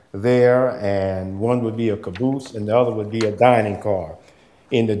there, and one would be a caboose and the other would be a dining car.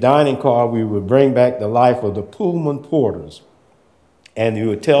 In the dining car, we would bring back the life of the Pullman porters, and you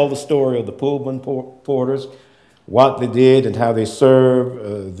would tell the story of the Pullman porters, what they did and how they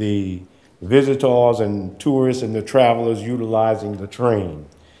served the visitors and tourists and the travelers utilizing the train.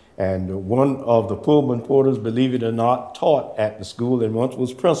 And one of the Pullman porters, believe it or not, taught at the school and once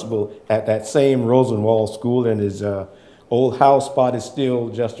was principal at that same Rosenwald school, and his old house spot is still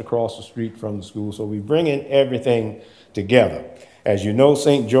just across the street from the school. So we bring in everything together. As you know,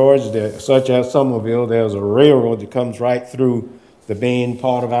 St. George, such as Somerville, there's a railroad that comes right through the main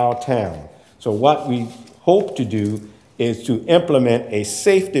part of our town. So what we hope to do is to implement a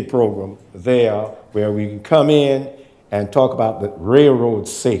safety program there where we can come in and talk about the railroad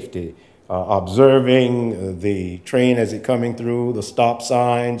safety, observing the train as it coming through, the stop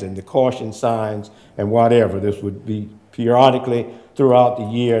signs and the caution signs and whatever. This would be periodically throughout the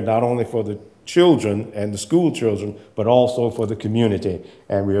year, not only for the children and the school children, but also for the community.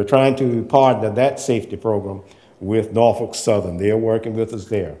 And we are trying to partner that safety program with Norfolk Southern. They are working with us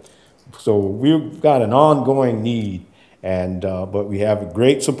there. So we've got an ongoing need, and but we have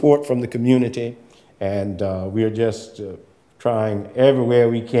great support from the community, and we are just trying everywhere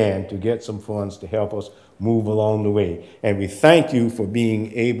we can to get some funds to help us move along the way. And we thank you for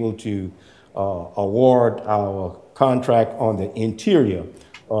being able to award our contract on the interior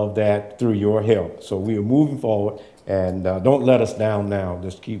of that through your help. So we are moving forward, and don't let us down now.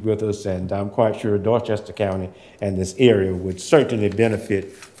 Just keep with us, and I'm quite sure Dorchester County and this area would certainly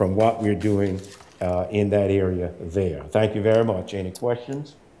benefit from what we're doing in that area there. Thank you very much. Any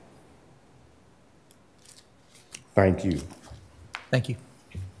questions? Thank you. Thank you.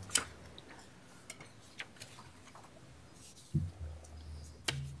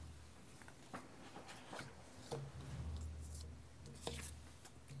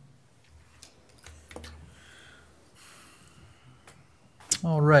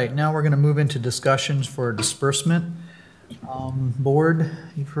 All right, now we're going to move into discussions for disbursement. Board,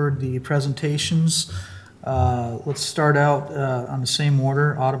 you've heard the presentations. Let's start out on the same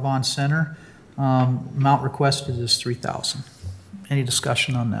order. Audubon Center, amount requested is $3,000. Any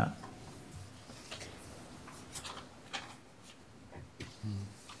discussion on that?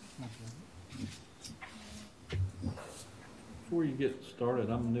 Before you get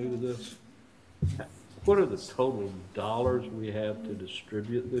started, I'm new to this. What are the total dollars we have to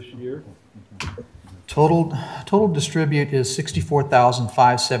distribute this year? Total distribute is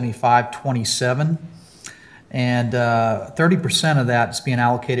 $64,575.27, and 30% of that is being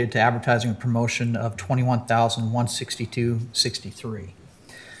allocated to advertising and promotion of $21,162.63.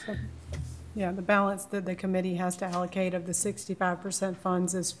 So, yeah, the balance that the committee has to allocate of the 65%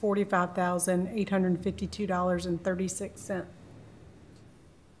 funds is $45,852.36.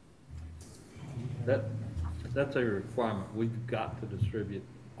 That's a requirement. We've got to distribute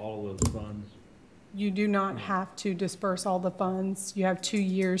all of those funds. You do not have to disperse all the funds. You have 2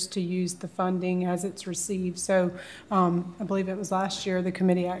 years to use the funding as it's received. So I believe it was last year, the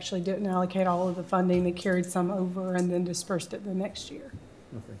committee actually didn't allocate all of the funding. They carried some over and then dispersed it the next year.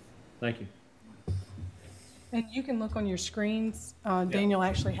 Okay, thank you. And you can look on your screens. Daniel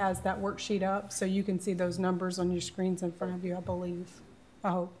actually has that worksheet up, so you can see those numbers on your screens in front of you, I believe.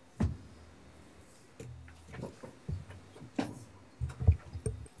 I hope.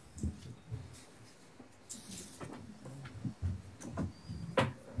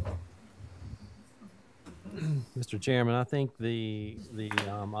 Mr. Chairman, I think the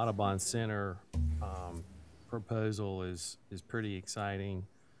Audubon Center proposal is pretty exciting.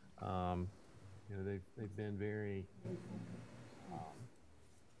 You know, they've been very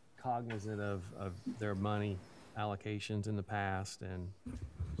cognizant of their money allocations in the past, and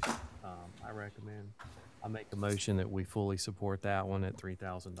I make a motion that we fully support that one at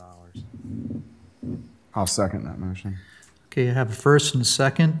 $3,000. I'll second that motion. Okay, I have a first and a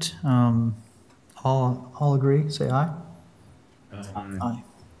second. All agree, say aye. Aye.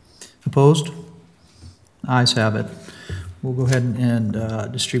 Opposed? Ayes have it. We'll go ahead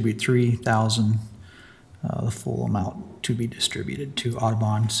and distribute 3,000, the full amount to be distributed to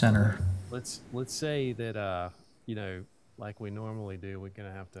Audubon Center. Let's say that, you know, like we normally do, we're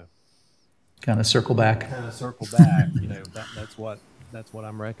gonna have to Kind of circle back. You know, that's what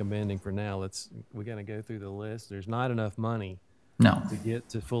I'm recommending for now. We're gonna go through the list. There's not enough money No. to get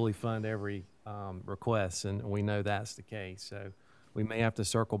to fully fund every request, and we know that's the case. So we may have to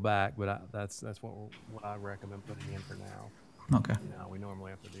circle back, but that's what I recommend putting in for now. Okay. You know, we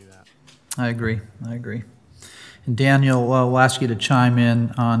normally have to do that. I agree. And Daniel, we'll ask you to chime in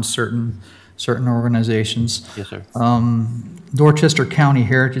on certain organizations. Yes, sir. Dorchester County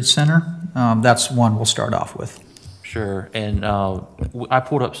Heritage Center, that's one we'll start off with. Sure, and I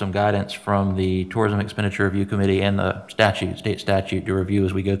pulled up some guidance from the Tourism Expenditure Review Committee and the state statute to review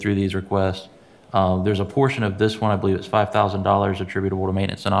as we go through these requests. There's a portion of this one, I believe it's $5,000 attributable to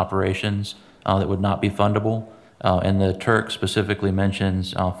maintenance and operations that would not be fundable. And the Turk specifically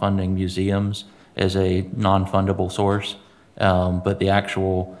mentions funding museums as a non-fundable source, but the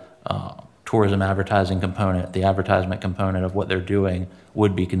actual tourism advertising component, the advertisement component of what they're doing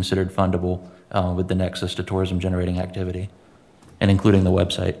would be considered fundable with the nexus to tourism generating activity, and including the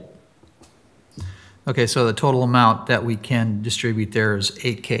website. Okay, so the total amount that we can distribute there is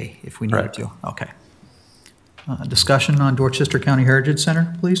 $8K if we needed to. Okay. Discussion on Dorchester County Heritage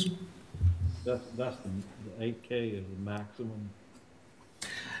Center, please. That's the 8K is the maximum.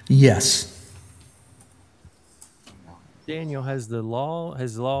 Yes. Daniel, has the law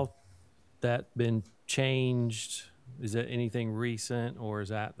that been changed? Is that anything recent, or is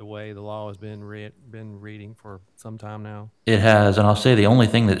that the way the law has been reading for some time now? It has, and I'll say the only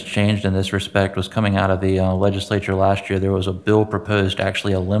thing that's changed in this respect was coming out of the legislature last year. There was a bill proposed to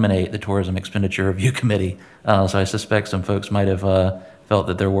actually eliminate the Tourism Expenditure Review Committee. So I suspect some folks might have felt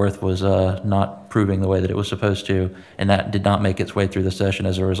that their worth was not proving the way that it was supposed to, and that did not make its way through the session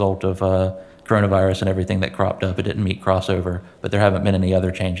as a result of coronavirus and everything that cropped up. It didn't meet crossover, but there haven't been any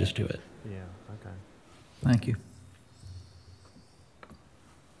other changes to it. Yeah, okay. Thank you.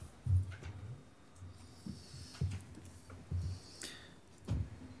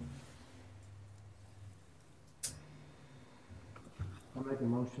 I make a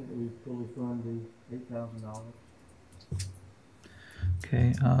motion that we fully fund the $8,000.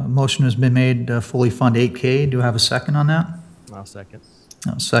 Okay, motion has been made to fully fund 8K. Do I have a second on that? I'll second.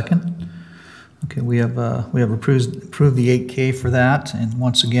 Second. Okay, we have approved the 8K for that, and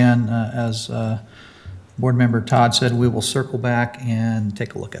once again, as Board Member Todd said, we will circle back and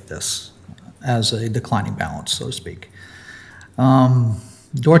take a look at this as a declining balance, so to speak.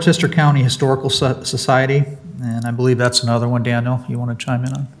 Dorchester County Historical Society, and I believe that's another one, Daniel, you want to chime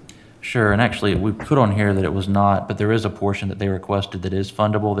in on? Sure, and actually we put on here that it was not, but there is a portion that they requested that is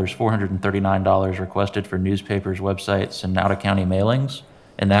fundable. There's $439 requested for newspapers, websites, and out-of-county mailings,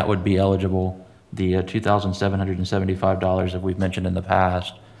 and that would be eligible. The $2,775 that we've mentioned in the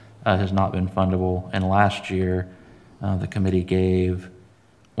past has not been fundable, and last year the committee gave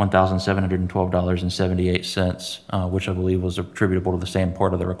 $1,712.78, which I believe was attributable to the same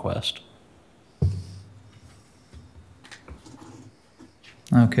part of the request.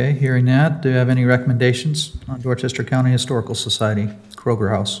 Okay, hearing that, do you have any recommendations on Dorchester County Historical Society, Kroger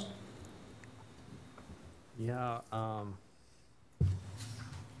House? Yeah, I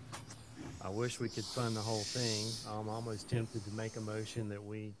wish we could fund the whole thing. I'm almost tempted to make a motion that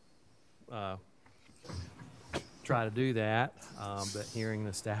we try to do that, but hearing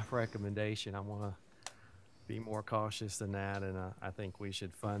the staff recommendation, I want to be more cautious than that, and I think we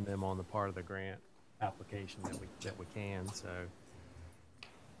should fund them on the part of the grant application that we can. So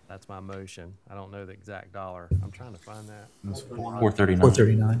that's my motion. I don't know the exact dollar. I'm trying to find that. It's $439.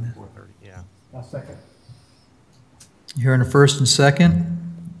 $439. $430, yeah. I'll second. Hearing a first and second.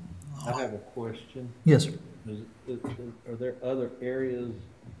 I have a question. Yes, sir. Are there other areas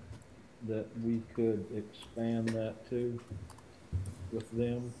that we could expand that to with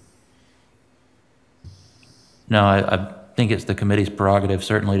them? No, I think it's the committee's prerogative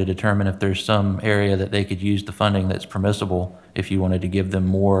certainly to determine if there's some area that they could use the funding that's permissible. If you wanted to give them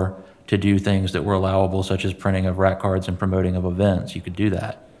more to do things that were allowable, such as printing of rack cards and promoting of events, you could do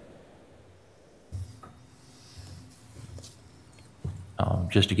that.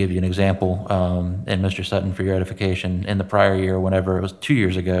 Just to give you an example, and Mr. Sutton, for your edification, in the prior year, whenever it was 2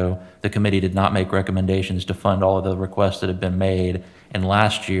 years ago, the committee did not make recommendations to fund all of the requests that had been made. And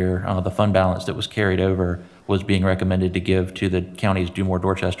last year, the fund balance that was carried over was being recommended to give to the county's Do More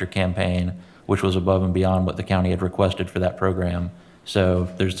Dorchester campaign, which was above and beyond what the county had requested for that program. So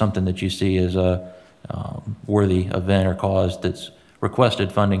if there's something that you see as a worthy event or cause that's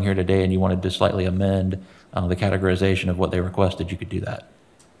requested funding here today and you wanted to slightly amend the categorization of what they requested, you could do that.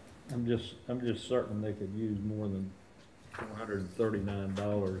 I'm just certain they could use more than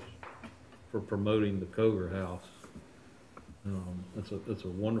 $439 for promoting the Coger House. It's a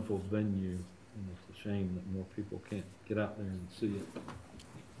wonderful venue, and it's a shame that more people can't get out there and see it,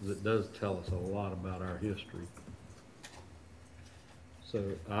 because it does tell us a lot about our history. So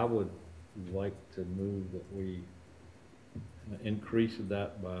I would like to move that we increase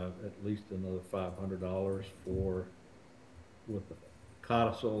that by at least another $500 for, with the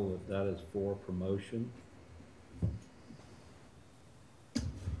codicil that is for promotion.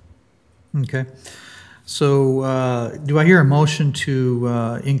 Okay. So do I hear a motion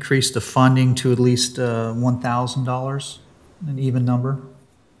to increase the funding to at least $1,000, an even number,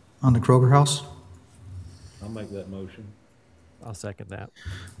 on the Kroger House? I'll make that motion. I'll second that.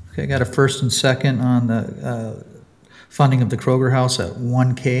 Okay, got a first and second on the funding of the Kroger House at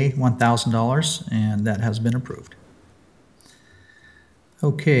 $1,000, and that has been approved.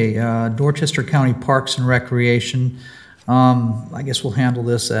 Okay, Dorchester County Parks and Recreation. I guess we'll handle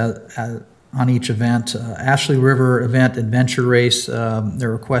this on each event. Ashley River Event Adventure Race,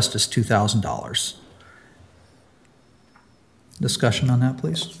 their request is $2,000. Discussion on that,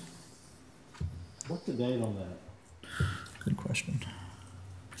 please. What's the date on that? Good question.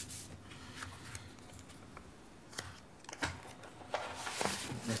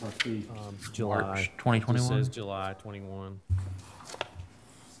 If I see, July. March 2021? It says July 21.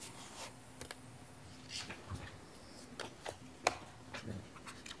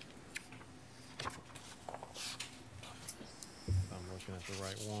 I'm looking at the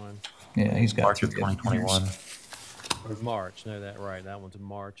right one. Yeah, he's got March of 2021. Or March, no, that right. That one's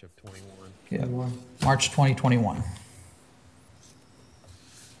March of 21. Yeah, March 2021.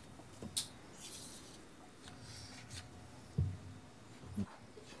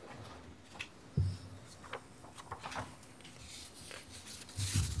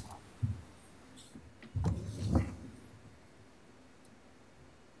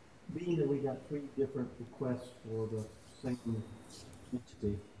 being that we got 3 different requests for the same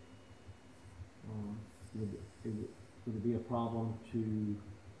entity, would it be a problem to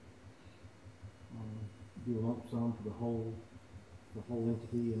do a lump sum for the whole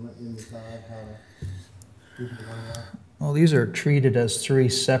entity and let them decide how to do the money out? Well, these are treated as 3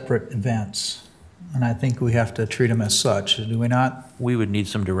 separate events, and I think we have to treat them as such, do we not? We would need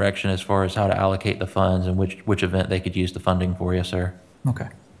some direction as far as how to allocate the funds and which event they could use the funding for, yes, sir. Okay.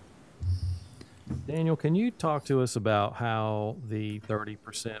 Daniel, can you talk to us about how the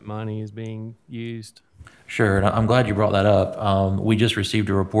 30% money is being used? Sure, and I'm glad you brought that up. We just received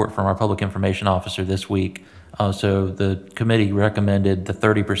a report from our public information officer this week. So the committee recommended the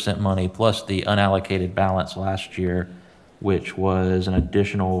 30% money plus the unallocated balance last year, which was an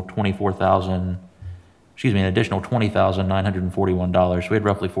additional $20,941. So we had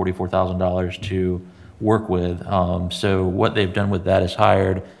roughly $44,000 to work with. So what they've done with that is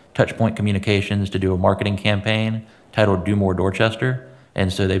hired Touchpoint Communications to do a marketing campaign titled Do More Dorchester.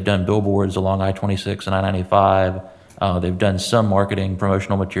 And so they've done billboards along I-26 and I-95. They've done some marketing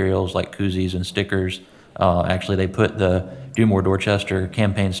promotional materials like koozies and stickers. Actually, they put the Do More Dorchester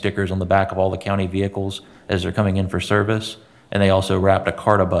campaign stickers on the back of all the county vehicles as they're coming in for service. And they also wrapped a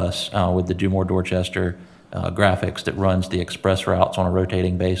Carta bus with the Do More Dorchester graphics that runs the express routes on a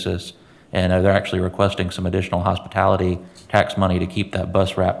rotating basis. And they're actually requesting some additional hospitality tax money to keep that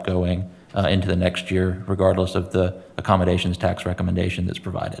bus wrap going into the next year, regardless of the accommodations tax recommendation that's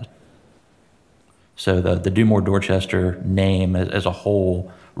provided. So the Do More Dorchester name as a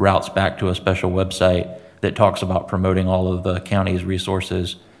whole routes back to a special website that talks about promoting all of the county's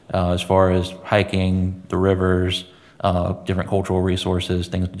resources as far as hiking, the rivers, different cultural resources,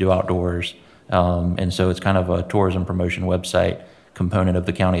 things to do outdoors. And so it's kind of a tourism promotion website component of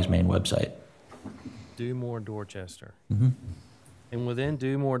the county's main website. Do More Dorchester. Mm-hmm. And within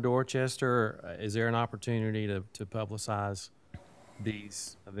Do More Dorchester, is there an opportunity to publicize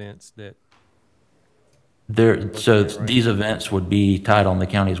these events that? So these events would be tied on the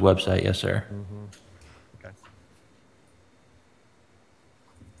county's website, yes, sir. Mm-hmm. Okay.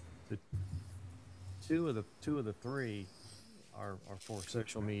 So two of the 3 are for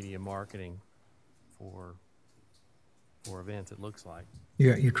social media marketing for events, it looks like.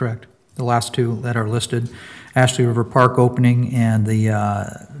 Yeah, you're correct. The last 2 that are listed, Ashley River Park opening and the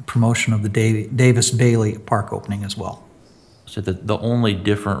promotion of the Davis Bailey Park opening as well. So the only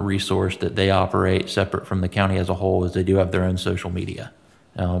different resource that they operate separate from the county as a whole is they do have their own social media.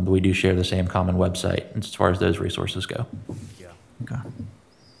 But we do share the same common website as far as those resources go. Yeah. Okay.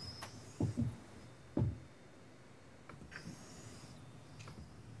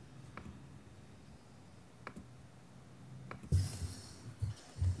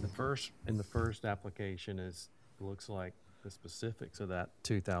 The first application looks like the specifics of that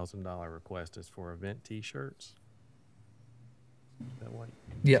 $2,000 request is for event T-shirts. Is that what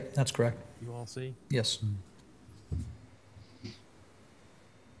Yep, that's correct. you all see? Yes.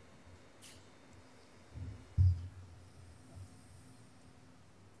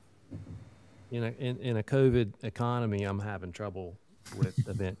 In a COVID economy, I'm having trouble with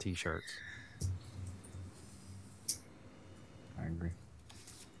event T-shirts. I agree.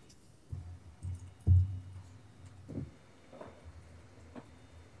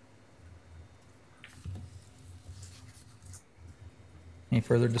 Any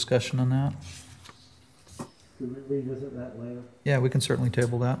further discussion on that? Could we revisit that later? Yeah, we can certainly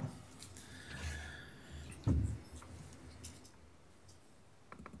table that.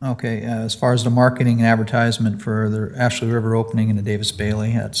 Okay, as far as the marketing and advertisement for the Ashley River opening and the Davis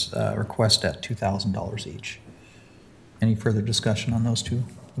Bailey, that's request at $2,000 each. Any further discussion on those two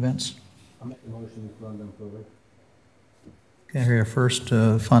events? I'll make a motion to fund them fully. Okay, here first,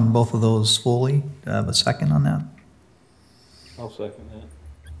 fund both of those fully. Do I have a second on that? I'll second that.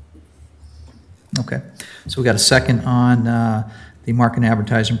 Okay, so we got a second on the marketing,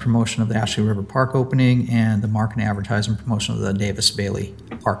 advertising, promotion of the Ashley River Park opening and the marketing, advertising, promotion of the Davis Bailey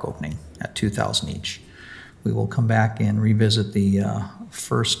Park opening at $2,000 each. We will come back and revisit the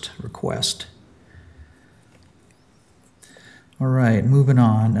first request. All right, moving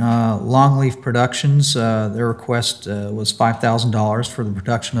on. Longleaf Productions, their request was $5,000 for the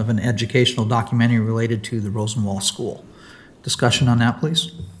production of an educational documentary related to the Rosenwald School. Discussion on that,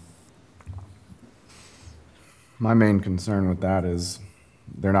 please. My main concern with that is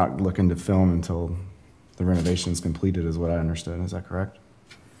they're not looking to film until the renovation is completed, is what I understood. Is that correct?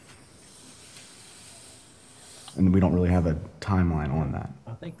 And we don't really have a timeline on that.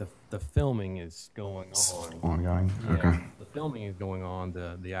 I think the filming is going on. Ongoing? Yeah, Okay. the filming is going on.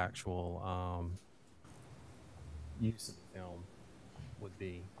 The actual use of the film would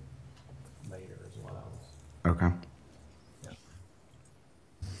be later as well. Okay.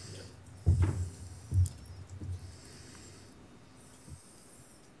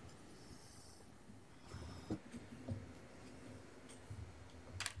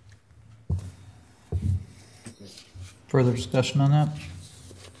 Further discussion on that?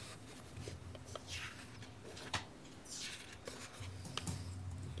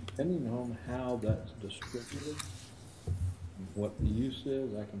 Depending on how that's distributed, and what the use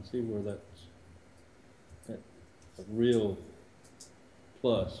is, I can see where that's a real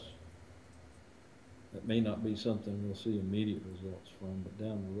plus. That may not be something we'll see immediate results from, but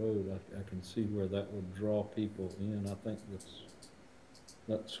down the road, I can see where that would draw people in. I think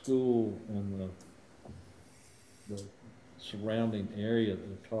that school and the surrounding area that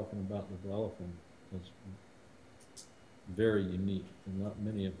they're talking about developing is very unique, and not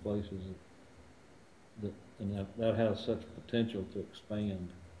many of places that has such potential to expand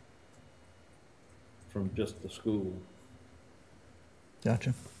from just the school.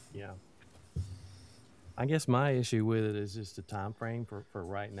 Gotcha. Yeah. I guess my issue with it is just the time frame for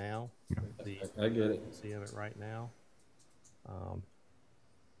right now. I get it. See of it right now.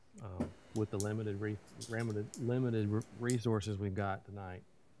 With the limited resources we've got tonight.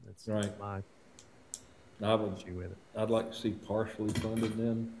 That's right. My issue with it. I'd like to see partially funded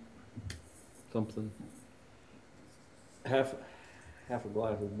then, something. Half a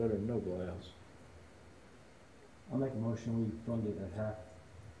glass is better than no glass. I'll make a motion, we fund it at half,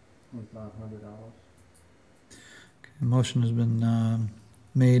 $2,500. A motion has been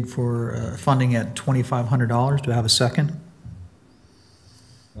made for funding at $2,500. Do I have a second?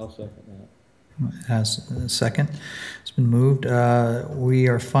 I'll second that. It has a second. It's been moved. We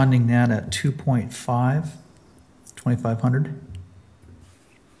are funding that at 2.5.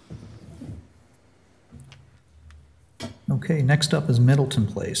 Okay, next up is Middleton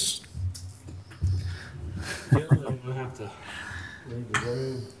Place.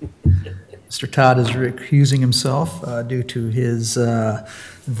 Mr. Todd is recusing himself due to his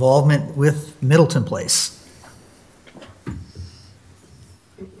involvement with Middleton Place.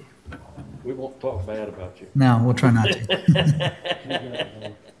 We won't talk bad about you. No, we'll try not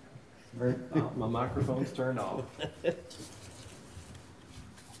to. My microphone's turned off.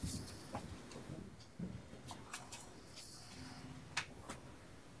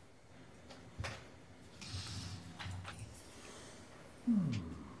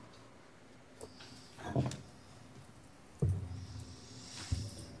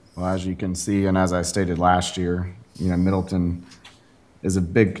 Well, as you can see, and as I stated last year, Middleton is a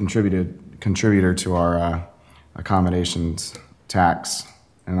big contributor to our accommodations tax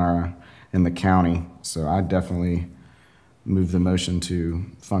in the county. So I definitely move the motion to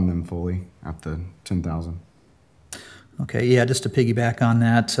fund them fully at the $10,000. Okay, yeah, just to piggyback on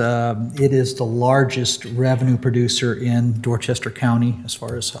that, it is the largest revenue producer in Dorchester County as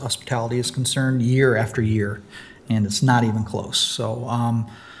far as hospitality is concerned, year after year, and it's not even close. So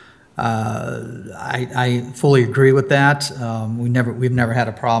I fully agree with that. We've never had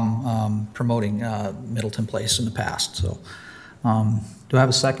a problem promoting Middleton Place in the past. So do I have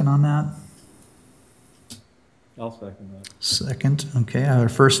a second on that? I'll second that. Second, okay, I have a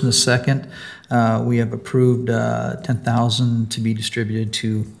first and a second. We have approved $10,000 to be distributed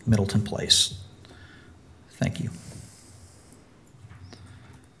to Middleton Place. Thank you.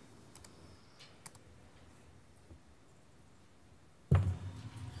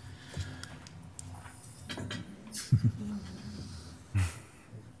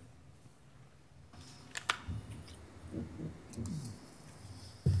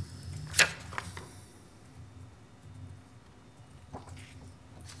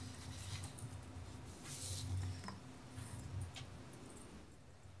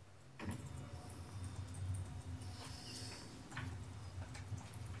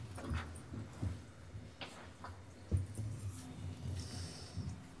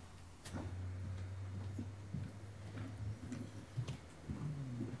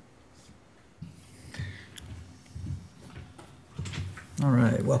 All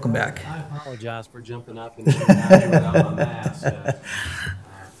right, welcome back. I apologize for jumping up and down without my mask. It's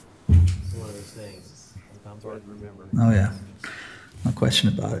one of those things. Sometimes hard to remember. Oh, yeah. No question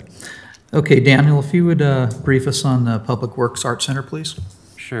about it. Okay, Daniel, if you would brief us on the Public Works Art Center, please.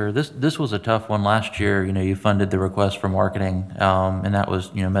 Sure. This was a tough one. Last year, you funded the request for marketing, and that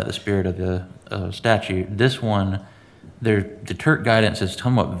was, met the spirit of the statute. This one, the TURC guidance is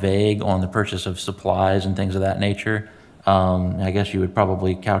somewhat vague on the purchase of supplies and things of that nature. I guess you would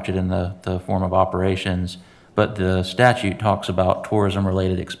probably couch it in the form of operations, but the statute talks about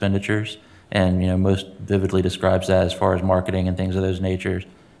tourism-related expenditures, and most vividly describes that as far as marketing and things of those natures.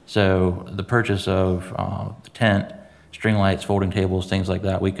 So the purchase of the tent, string lights, folding tables, things like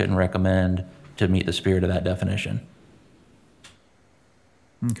that, we couldn't recommend to meet the spirit of that definition.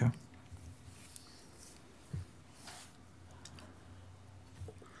 Okay.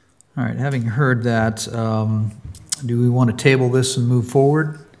 All right, having heard that, do we want to table this and move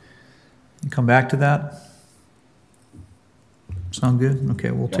forward and come back to that? Sound good? Okay,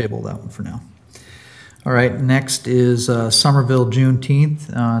 we'll table that one for now. All right, next is Somerville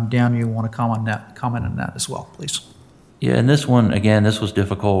Juneteenth. Dan, you want to comment on that as well, please? Yeah, and this one, again, this was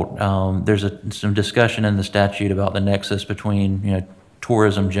difficult. There's some discussion in the statute about the nexus between,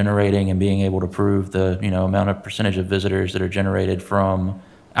 tourism generating and being able to prove the, amount of percentage of visitors that are generated from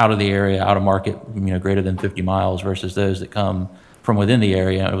out of the area, out of market, greater than 50 miles versus those that come from within the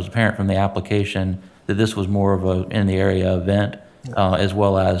area. It was apparent from the application that this was more of a in the area event, as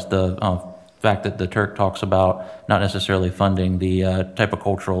well as the fact that the TURC talks about not necessarily funding the type of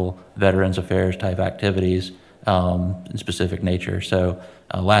cultural veterans affairs type activities in specific nature. So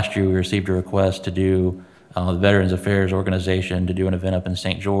last year we received a request to do the Veterans Affairs Organization to do an event up in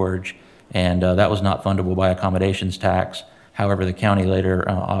St. George, and that was not fundable by accommodations tax. However, the county later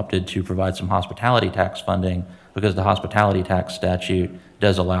opted to provide some hospitality tax funding because the hospitality tax statute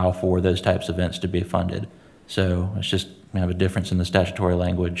does allow for those types of events to be funded. So it's just we have a difference in the statutory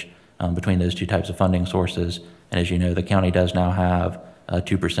language between those two types of funding sources. And as you know, the county does now have a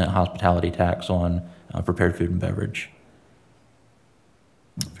 2% hospitality tax on prepared food and beverage.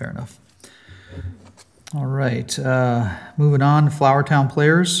 Fair enough. All right, moving on, Flowertown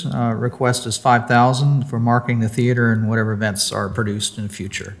Players, request is $5,000 for marketing the theater and whatever events are produced in the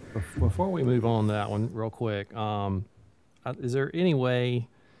future. Before we move on to that one real quick, is there any way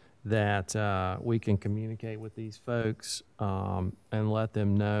that we can communicate with these folks and let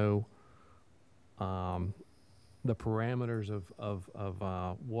them know the parameters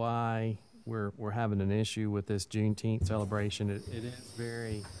of why we're having an issue with this Juneteenth celebration? It is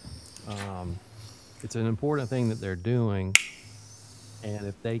very it's an important thing that they're doing, and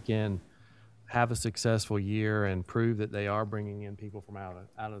if they can have a successful year and prove that they are bringing in people from out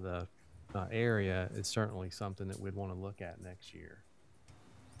of the area, it's certainly something that we'd want to look at next year.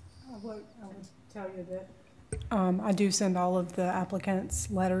 I would tell you that I do send all of the applicants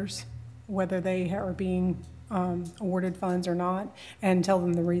letters, whether they are being awarded funds or not, and tell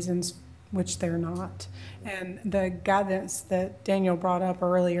them the reasons which they're not. And the guidance that Daniel brought up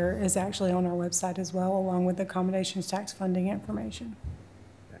earlier is actually on our website as well, along with the accommodations tax funding information.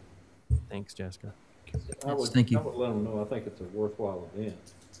 Thanks, Jessica. I would, Thank you. I would let them know, I think it's a worthwhile event.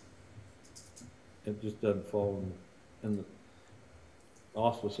 It just doesn't fall in the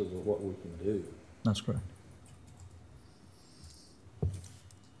auspices of what we can do. That's correct.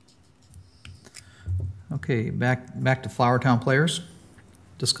 Okay, back to Flowertown Players.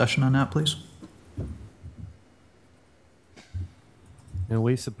 Discussion on that, please. And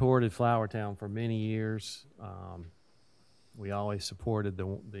we supported Flowertown for many years. We always supported the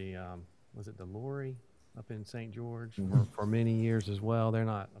was it the Lori up in St. George for many years as well. They're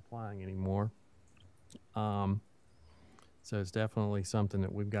not applying anymore. So it's definitely something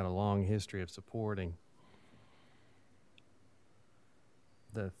that we've got a long history of supporting.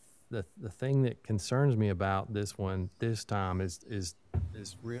 The thing that concerns me about this one this time is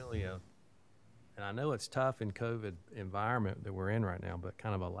really and I know it's tough in COVID environment that we're in right now, but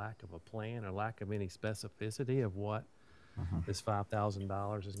kind of a lack of a plan or lack of any specificity of what this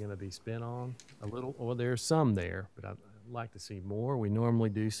 $5,000 is going to be spent on. A little, well, there's some there, but I'd like to see more. We normally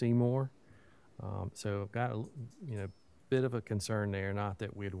do see more. So I've got a bit of a concern there. Not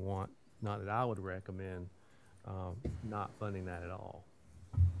that I would recommend not funding that at all.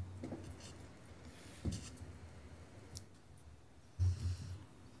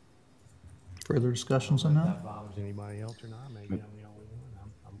 Further discussions on that? If that bothers anybody else or not, maybe I'm the only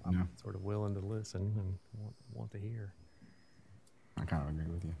one. I'm sort of willing to listen and want to hear. I kind of agree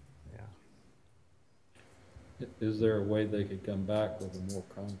with you. Yeah. Is there a way they could come back with a more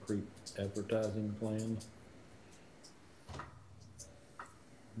concrete advertising plan?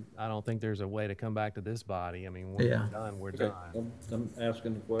 I don't think there's a way to come back to this body. I mean, when we're done, we're done. I'm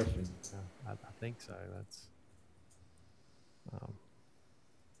asking the question. I think so. That's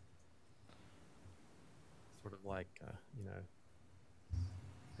sort of like,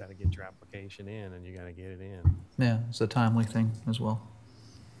 got to get your application in and you got to get it in. Yeah, it's a timely thing as well.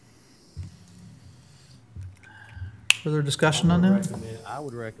 Further discussion on that? I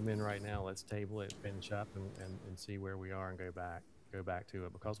would recommend right now, let's table it, finish up and see where we are and go back to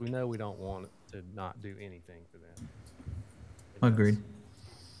it, because we know we don't want to not do anything for them. Agreed.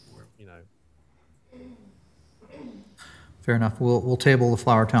 Fair enough. We'll table the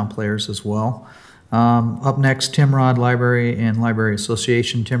Flowertown Players as well. Up next, Timrod Library and Library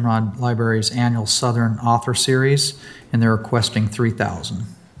Association. Timrod Library's annual Southern Author Series, and they're requesting $3,000.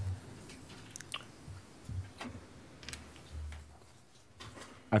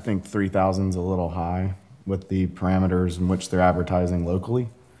 I think 3,000 is a little high with the parameters in which they're advertising locally.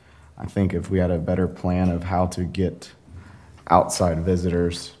 I think if we had a better plan of how to get outside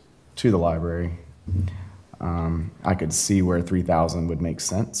visitors to the library, I could see where 3,000 would make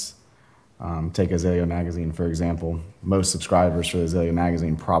sense. Take Azalea Magazine, for example. Most subscribers for the Azalea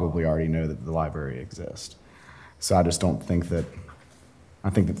Magazine probably already know that the library exists. So I just don't think that, I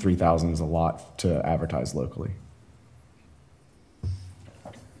think that 3,000 is a lot to advertise locally.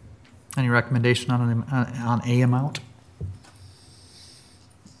 Any recommendation on a amount?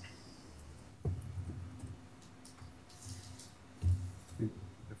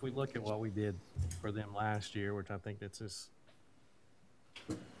 If we look at what we did for them last year, which I think that's just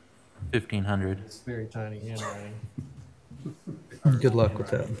 1,500. It's very tiny handwriting. Good luck with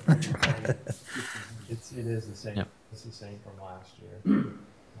that. It is the same. Yep. It's the same from last year.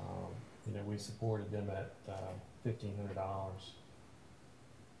 We supported them at $1,500.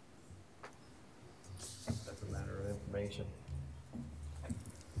 That's a matter of information.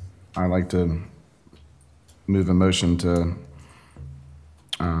 I'd like to move a motion to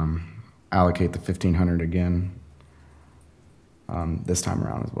allocate the 1,500 again this time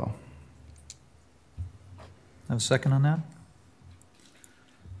around as well. Have a second on that?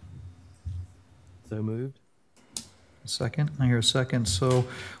 So moved. Second. I hear a second. So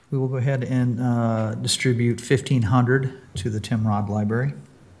we will go ahead and distribute 1,500 to the Timrod Library.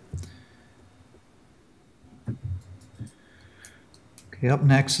 Okay, up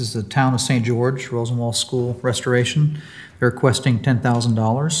next is the Town of St. George Rosenwald School Restoration. They're requesting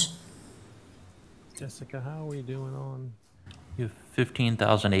 $10,000. Jessica, how are we doing on? You have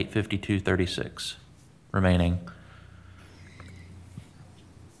 15,852.36 remaining.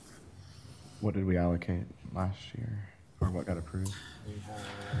 What did we allocate last year, or what got approved? We had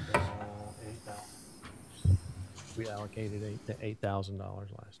 8,000. We allocated $8,000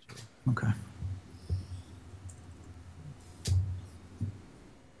 last year. Okay.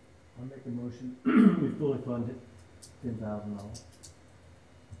 I make a motion, we fully fund it, $10,000.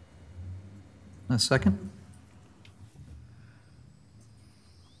 A second?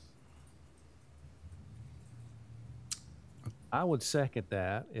 I would second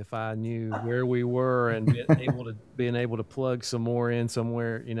that if I knew where we were and being able to plug some more in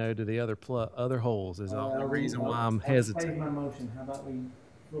somewhere, you know, to the other holes is the only reason why I'm Change hesitating. my motion. How about we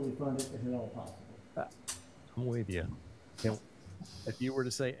fully fund it if at all possible? I'm with you. If you were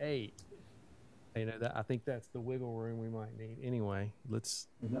to say 8, you know, I think that's the wiggle room we might need. Anyway, let's.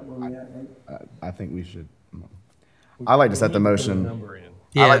 Is that where we at, right? I think we should. I like to set the motion.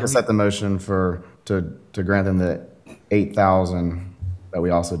 Yeah, I like to set the motion to grant them the 8,000 that we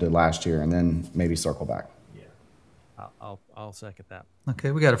also did last year, and then maybe circle back. Yeah, I'll second that.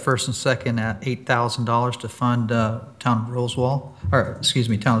 Okay, we got a first and second at $8,000 to fund Town of Rosewall, or excuse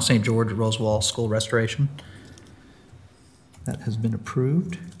me, Town of St. George Rosewall School restoration. That has been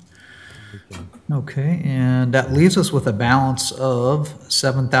approved. Okay, and that leaves us with a balance of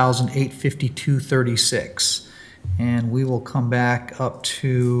 $7,852.36. And we will come back up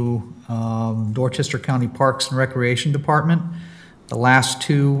to Dorchester County Parks and Recreation Department. The last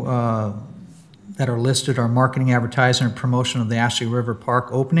two that are listed are marketing, advertising, and promotion of the Ashley River Park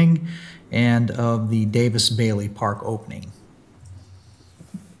opening and of the Davis Bailey Park opening.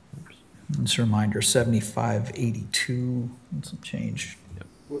 Just a reminder, 7582 and some change.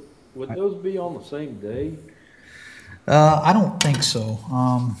 Would those be on the same day? I don't think so.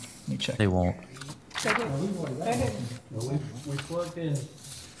 Let me check. They won't. We plugged in.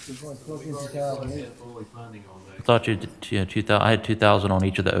 We've only plugged in 2008. I thought you did, yeah, 2,000, I had 2,000 on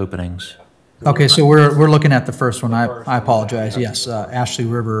each of the openings. Okay, so we're looking at the first one. I apologize. Yes, Ashley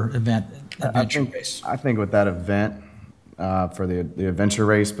River adventure race. I think with that event, for the adventure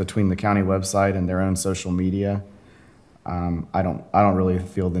race between the county website and their own social media, I don't really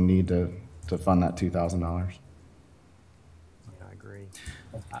feel the need to fund that $2,000. I agree.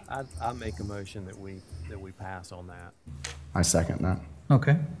 I make a motion that we pass on that. I second that.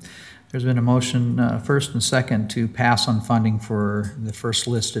 Okay. There's been a motion, first and second, to pass on funding for the first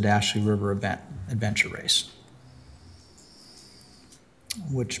listed Ashley River adventure race.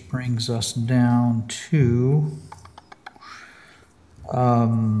 Which brings us down to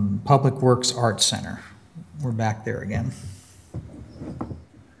Public Works Arts Center. We're back there again.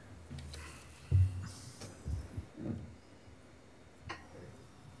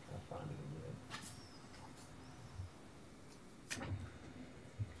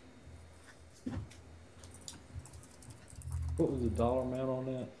 What was the dollar amount on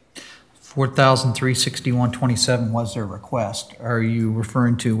that? $4,361.27 was their request. Are you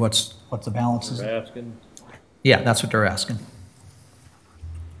referring to what's the balance is? They're asking. Yeah, that's what they're asking.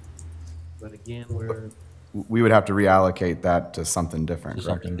 But again, We would have to reallocate that to something different. To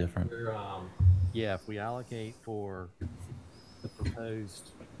something different. yeah, if we allocate for the proposed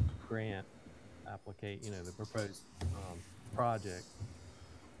grant applicate, you know, the proposed project,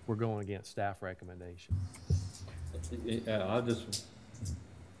 we're going against staff recommendation.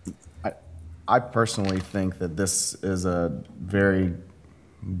 I personally think that this is a very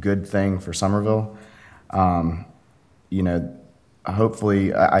good thing for Somerville. You know,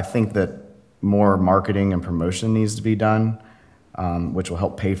 hopefully, I think that more marketing and promotion needs to be done, which will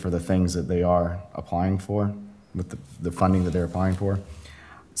help pay for the things that they are applying for with the funding that they're applying for.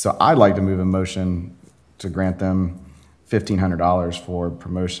 So I'd like to move a motion to grant them $1,500 for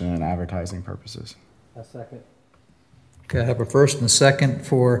promotion and advertising purposes. A second. Okay, I have a first and a second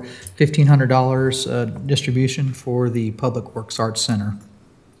for $1,500 distribution for the Public Works Arts Center.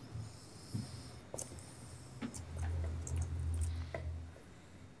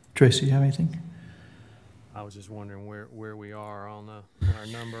 Tracy, you have anything? I was just wondering where we are on our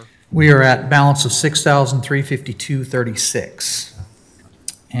number. We are at balance of $6,352.36.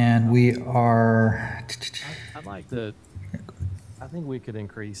 And we are... I'd like to, I think we could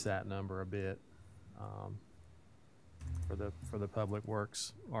increase that number a bit for the Public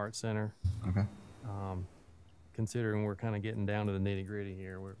Works Arts Center. Okay. Considering we're kind of getting down to the nitty gritty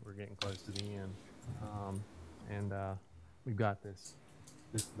here, we're getting close to the end. And we've got this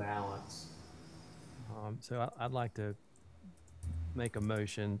balance. So I'd like to make a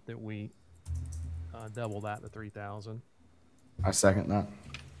motion that we double that to 3,000. I second that.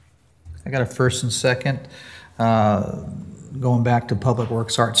 I got a first and second, going back to Public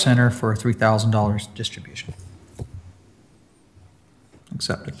Works Arts Center for a $3,000 distribution.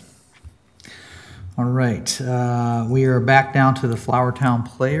 Accepted. All right, we are back down to the Flowertown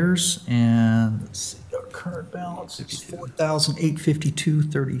Players, and let's see, our current balance is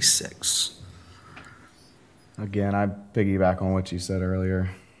 $4,852.36. Again, I piggyback on what you said earlier,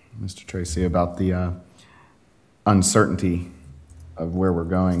 Mr. Tracy, about the uncertainty of where we're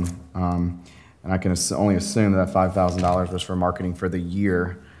going. And I can only assume that $5,000 was for marketing for the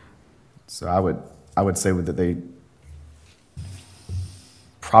year. So I would say that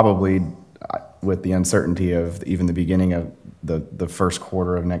probably with the uncertainty of even the beginning of the first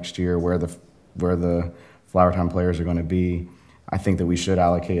quarter of next year, where the Flower Town players are going to be, I think that we should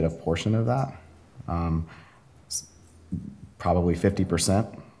allocate a portion of that, probably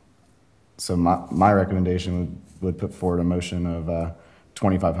 50%. So my recommendation would put forward a motion of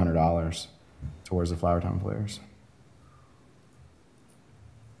 $2,500 towards the Flower Town players.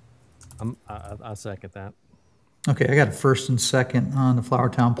 I second that. Okay, I got a first and second on the Flower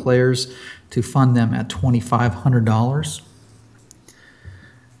Town players to fund them at $2,500.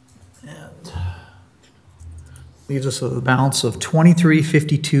 And leaves us with a balance of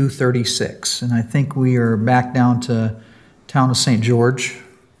 $23,5236. And I think we are back down to Town of St. George.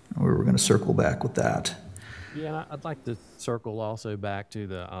 We were going to circle back with that. Yeah, and I'd like to circle also back to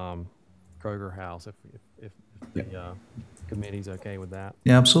the Kroger House if the committee's okay with that.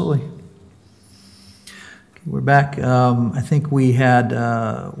 Yeah, absolutely. Okay, we're back. I think we had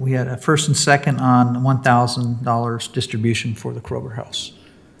a first and second on $1,000 distribution for the Kroger House.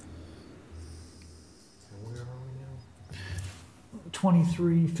 Where are we now?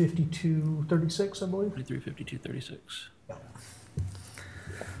 235236, I believe. 235236. All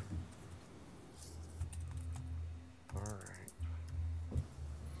right.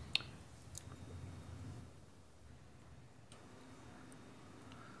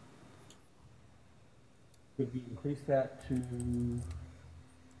 Could we increase that to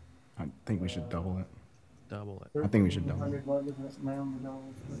I think we should double it. Double it. I think we should double it. 1,300, what was that amount of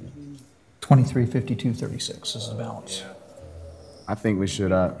dollars? 235236 is the balance. I think we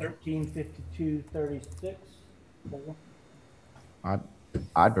should. 1352.36.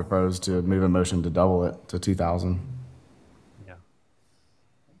 I'd propose to move a motion to double it to 2,000. Yeah.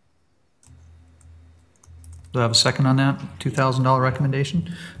 Do I have a second on that $2,000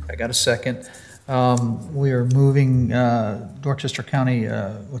 recommendation? I got a second. We are moving Dorchester County,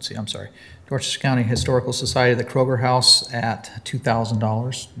 Dorchester County Historical Society, the Kroger House at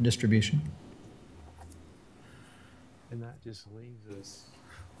 $2,000 distribution. And that just leaves us.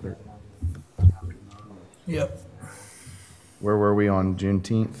 Yep. Where were we on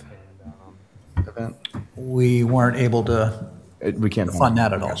Juneteenth event? We weren't able to We can't fund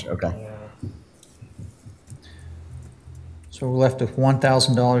that at all. Gotcha, okay. So we're left with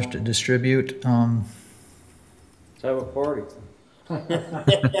 $1,000 to distribute. Let's have a party.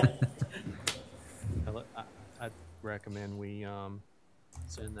 I'd recommend we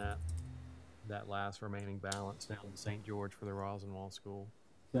send that last remaining balance down to St. George for the Rosenwald School.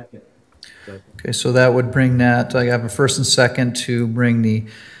 Second. Okay, so that would bring that, I have a first and second to bring the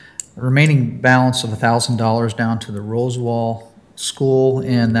remaining balance of $1,000 down to the Rosewall School,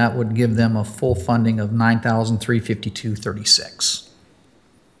 and that would give them a full funding of $9,352.36.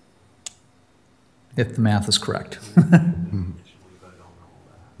 If the math is correct.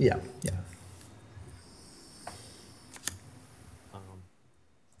 Yeah, yeah.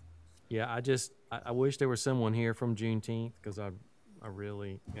 Yeah, I wish there was someone here from Juneteenth, because I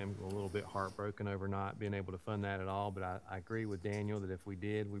really am a little bit heartbroken over not being able to fund that at all. But I agree with Daniel that if we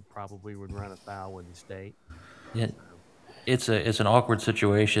did, we probably would run afoul with the state. Yeah, it's an awkward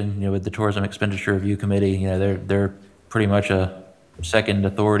situation, with the Tourism Expenditure Review Committee. They're pretty much a second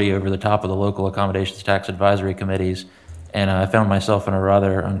authority over the top of the local accommodations tax advisory committees. And I found myself in a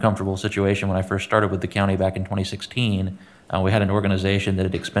rather uncomfortable situation when I first started with the county back in 2016. We had an organization that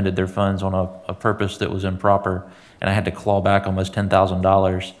had expended their funds on a purpose that was improper, and I had to claw back almost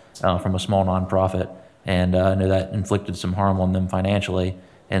 $10,000 from a small nonprofit, and I know that inflicted some harm on them financially.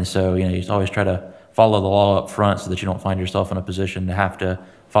 And so, you always try to follow the law up front so that you don't find yourself in a position to have to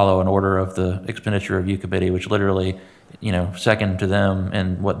follow an order of the Expenditure Review Committee, which literally, second to them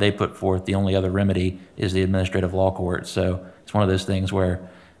and what they put forth, the only other remedy is the administrative law court. So it's one of those things where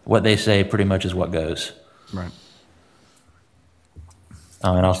what they say pretty much is what goes. Right.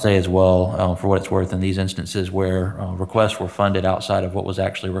 And I'll say as well, for what it's worth, in these instances where requests were funded outside of what was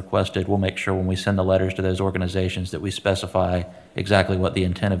actually requested, we'll make sure when we send the letters to those organizations that we specify exactly what the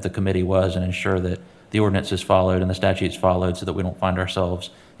intent of the committee was and ensure that the ordinance is followed and the statute's followed, so that we don't find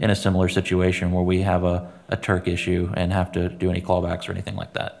ourselves in a similar situation where we have a Turk issue and have to do any clawbacks or anything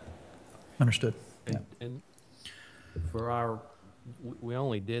like that. Understood. And for we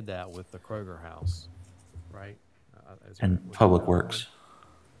only did that with the Kroger House, right? And Public Works.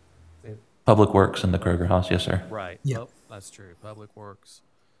 Public Works and the Kroger House, yes, sir. Right. Yeah. Oh, that's true. Public Works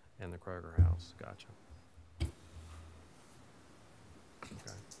and the Kroger House. Gotcha.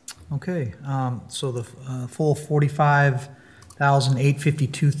 Okay, so the full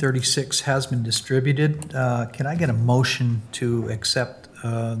 $45,852.36 has been distributed. Can I get a motion to accept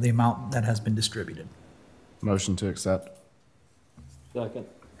the amount that has been distributed? Motion to accept. Second.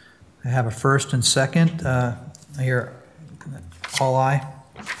 I have a first and second. I hear all aye.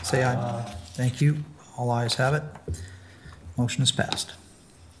 Say aye. Thank you. All ayes have it. Motion is passed.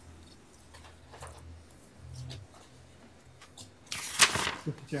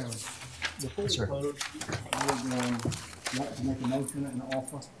 Mr. Chairman, before we Yes, sir. close, I would like to make a motion and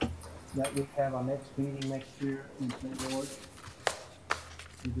offer that we have our next meeting next year in St. George.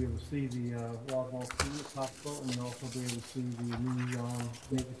 You'll be able to see the Roswell Students Hospital, and you'll also be able to see the new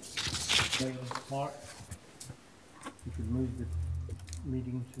Davis Park. You could move the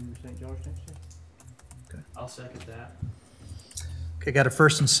meeting to St. George next year. I'll second that. Okay, got a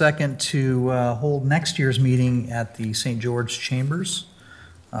first and second to hold next year's meeting at the St. George Chambers.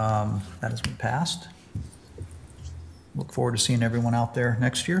 That has been passed. Look forward to seeing everyone out there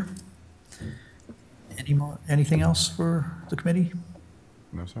next year. Anything else for the committee?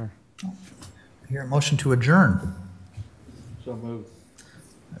 No, sir. I hear a motion to adjourn. So moved.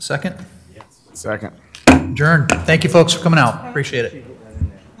 A second? Second. Adjourn. Thank you, folks, for coming out. Appreciate it.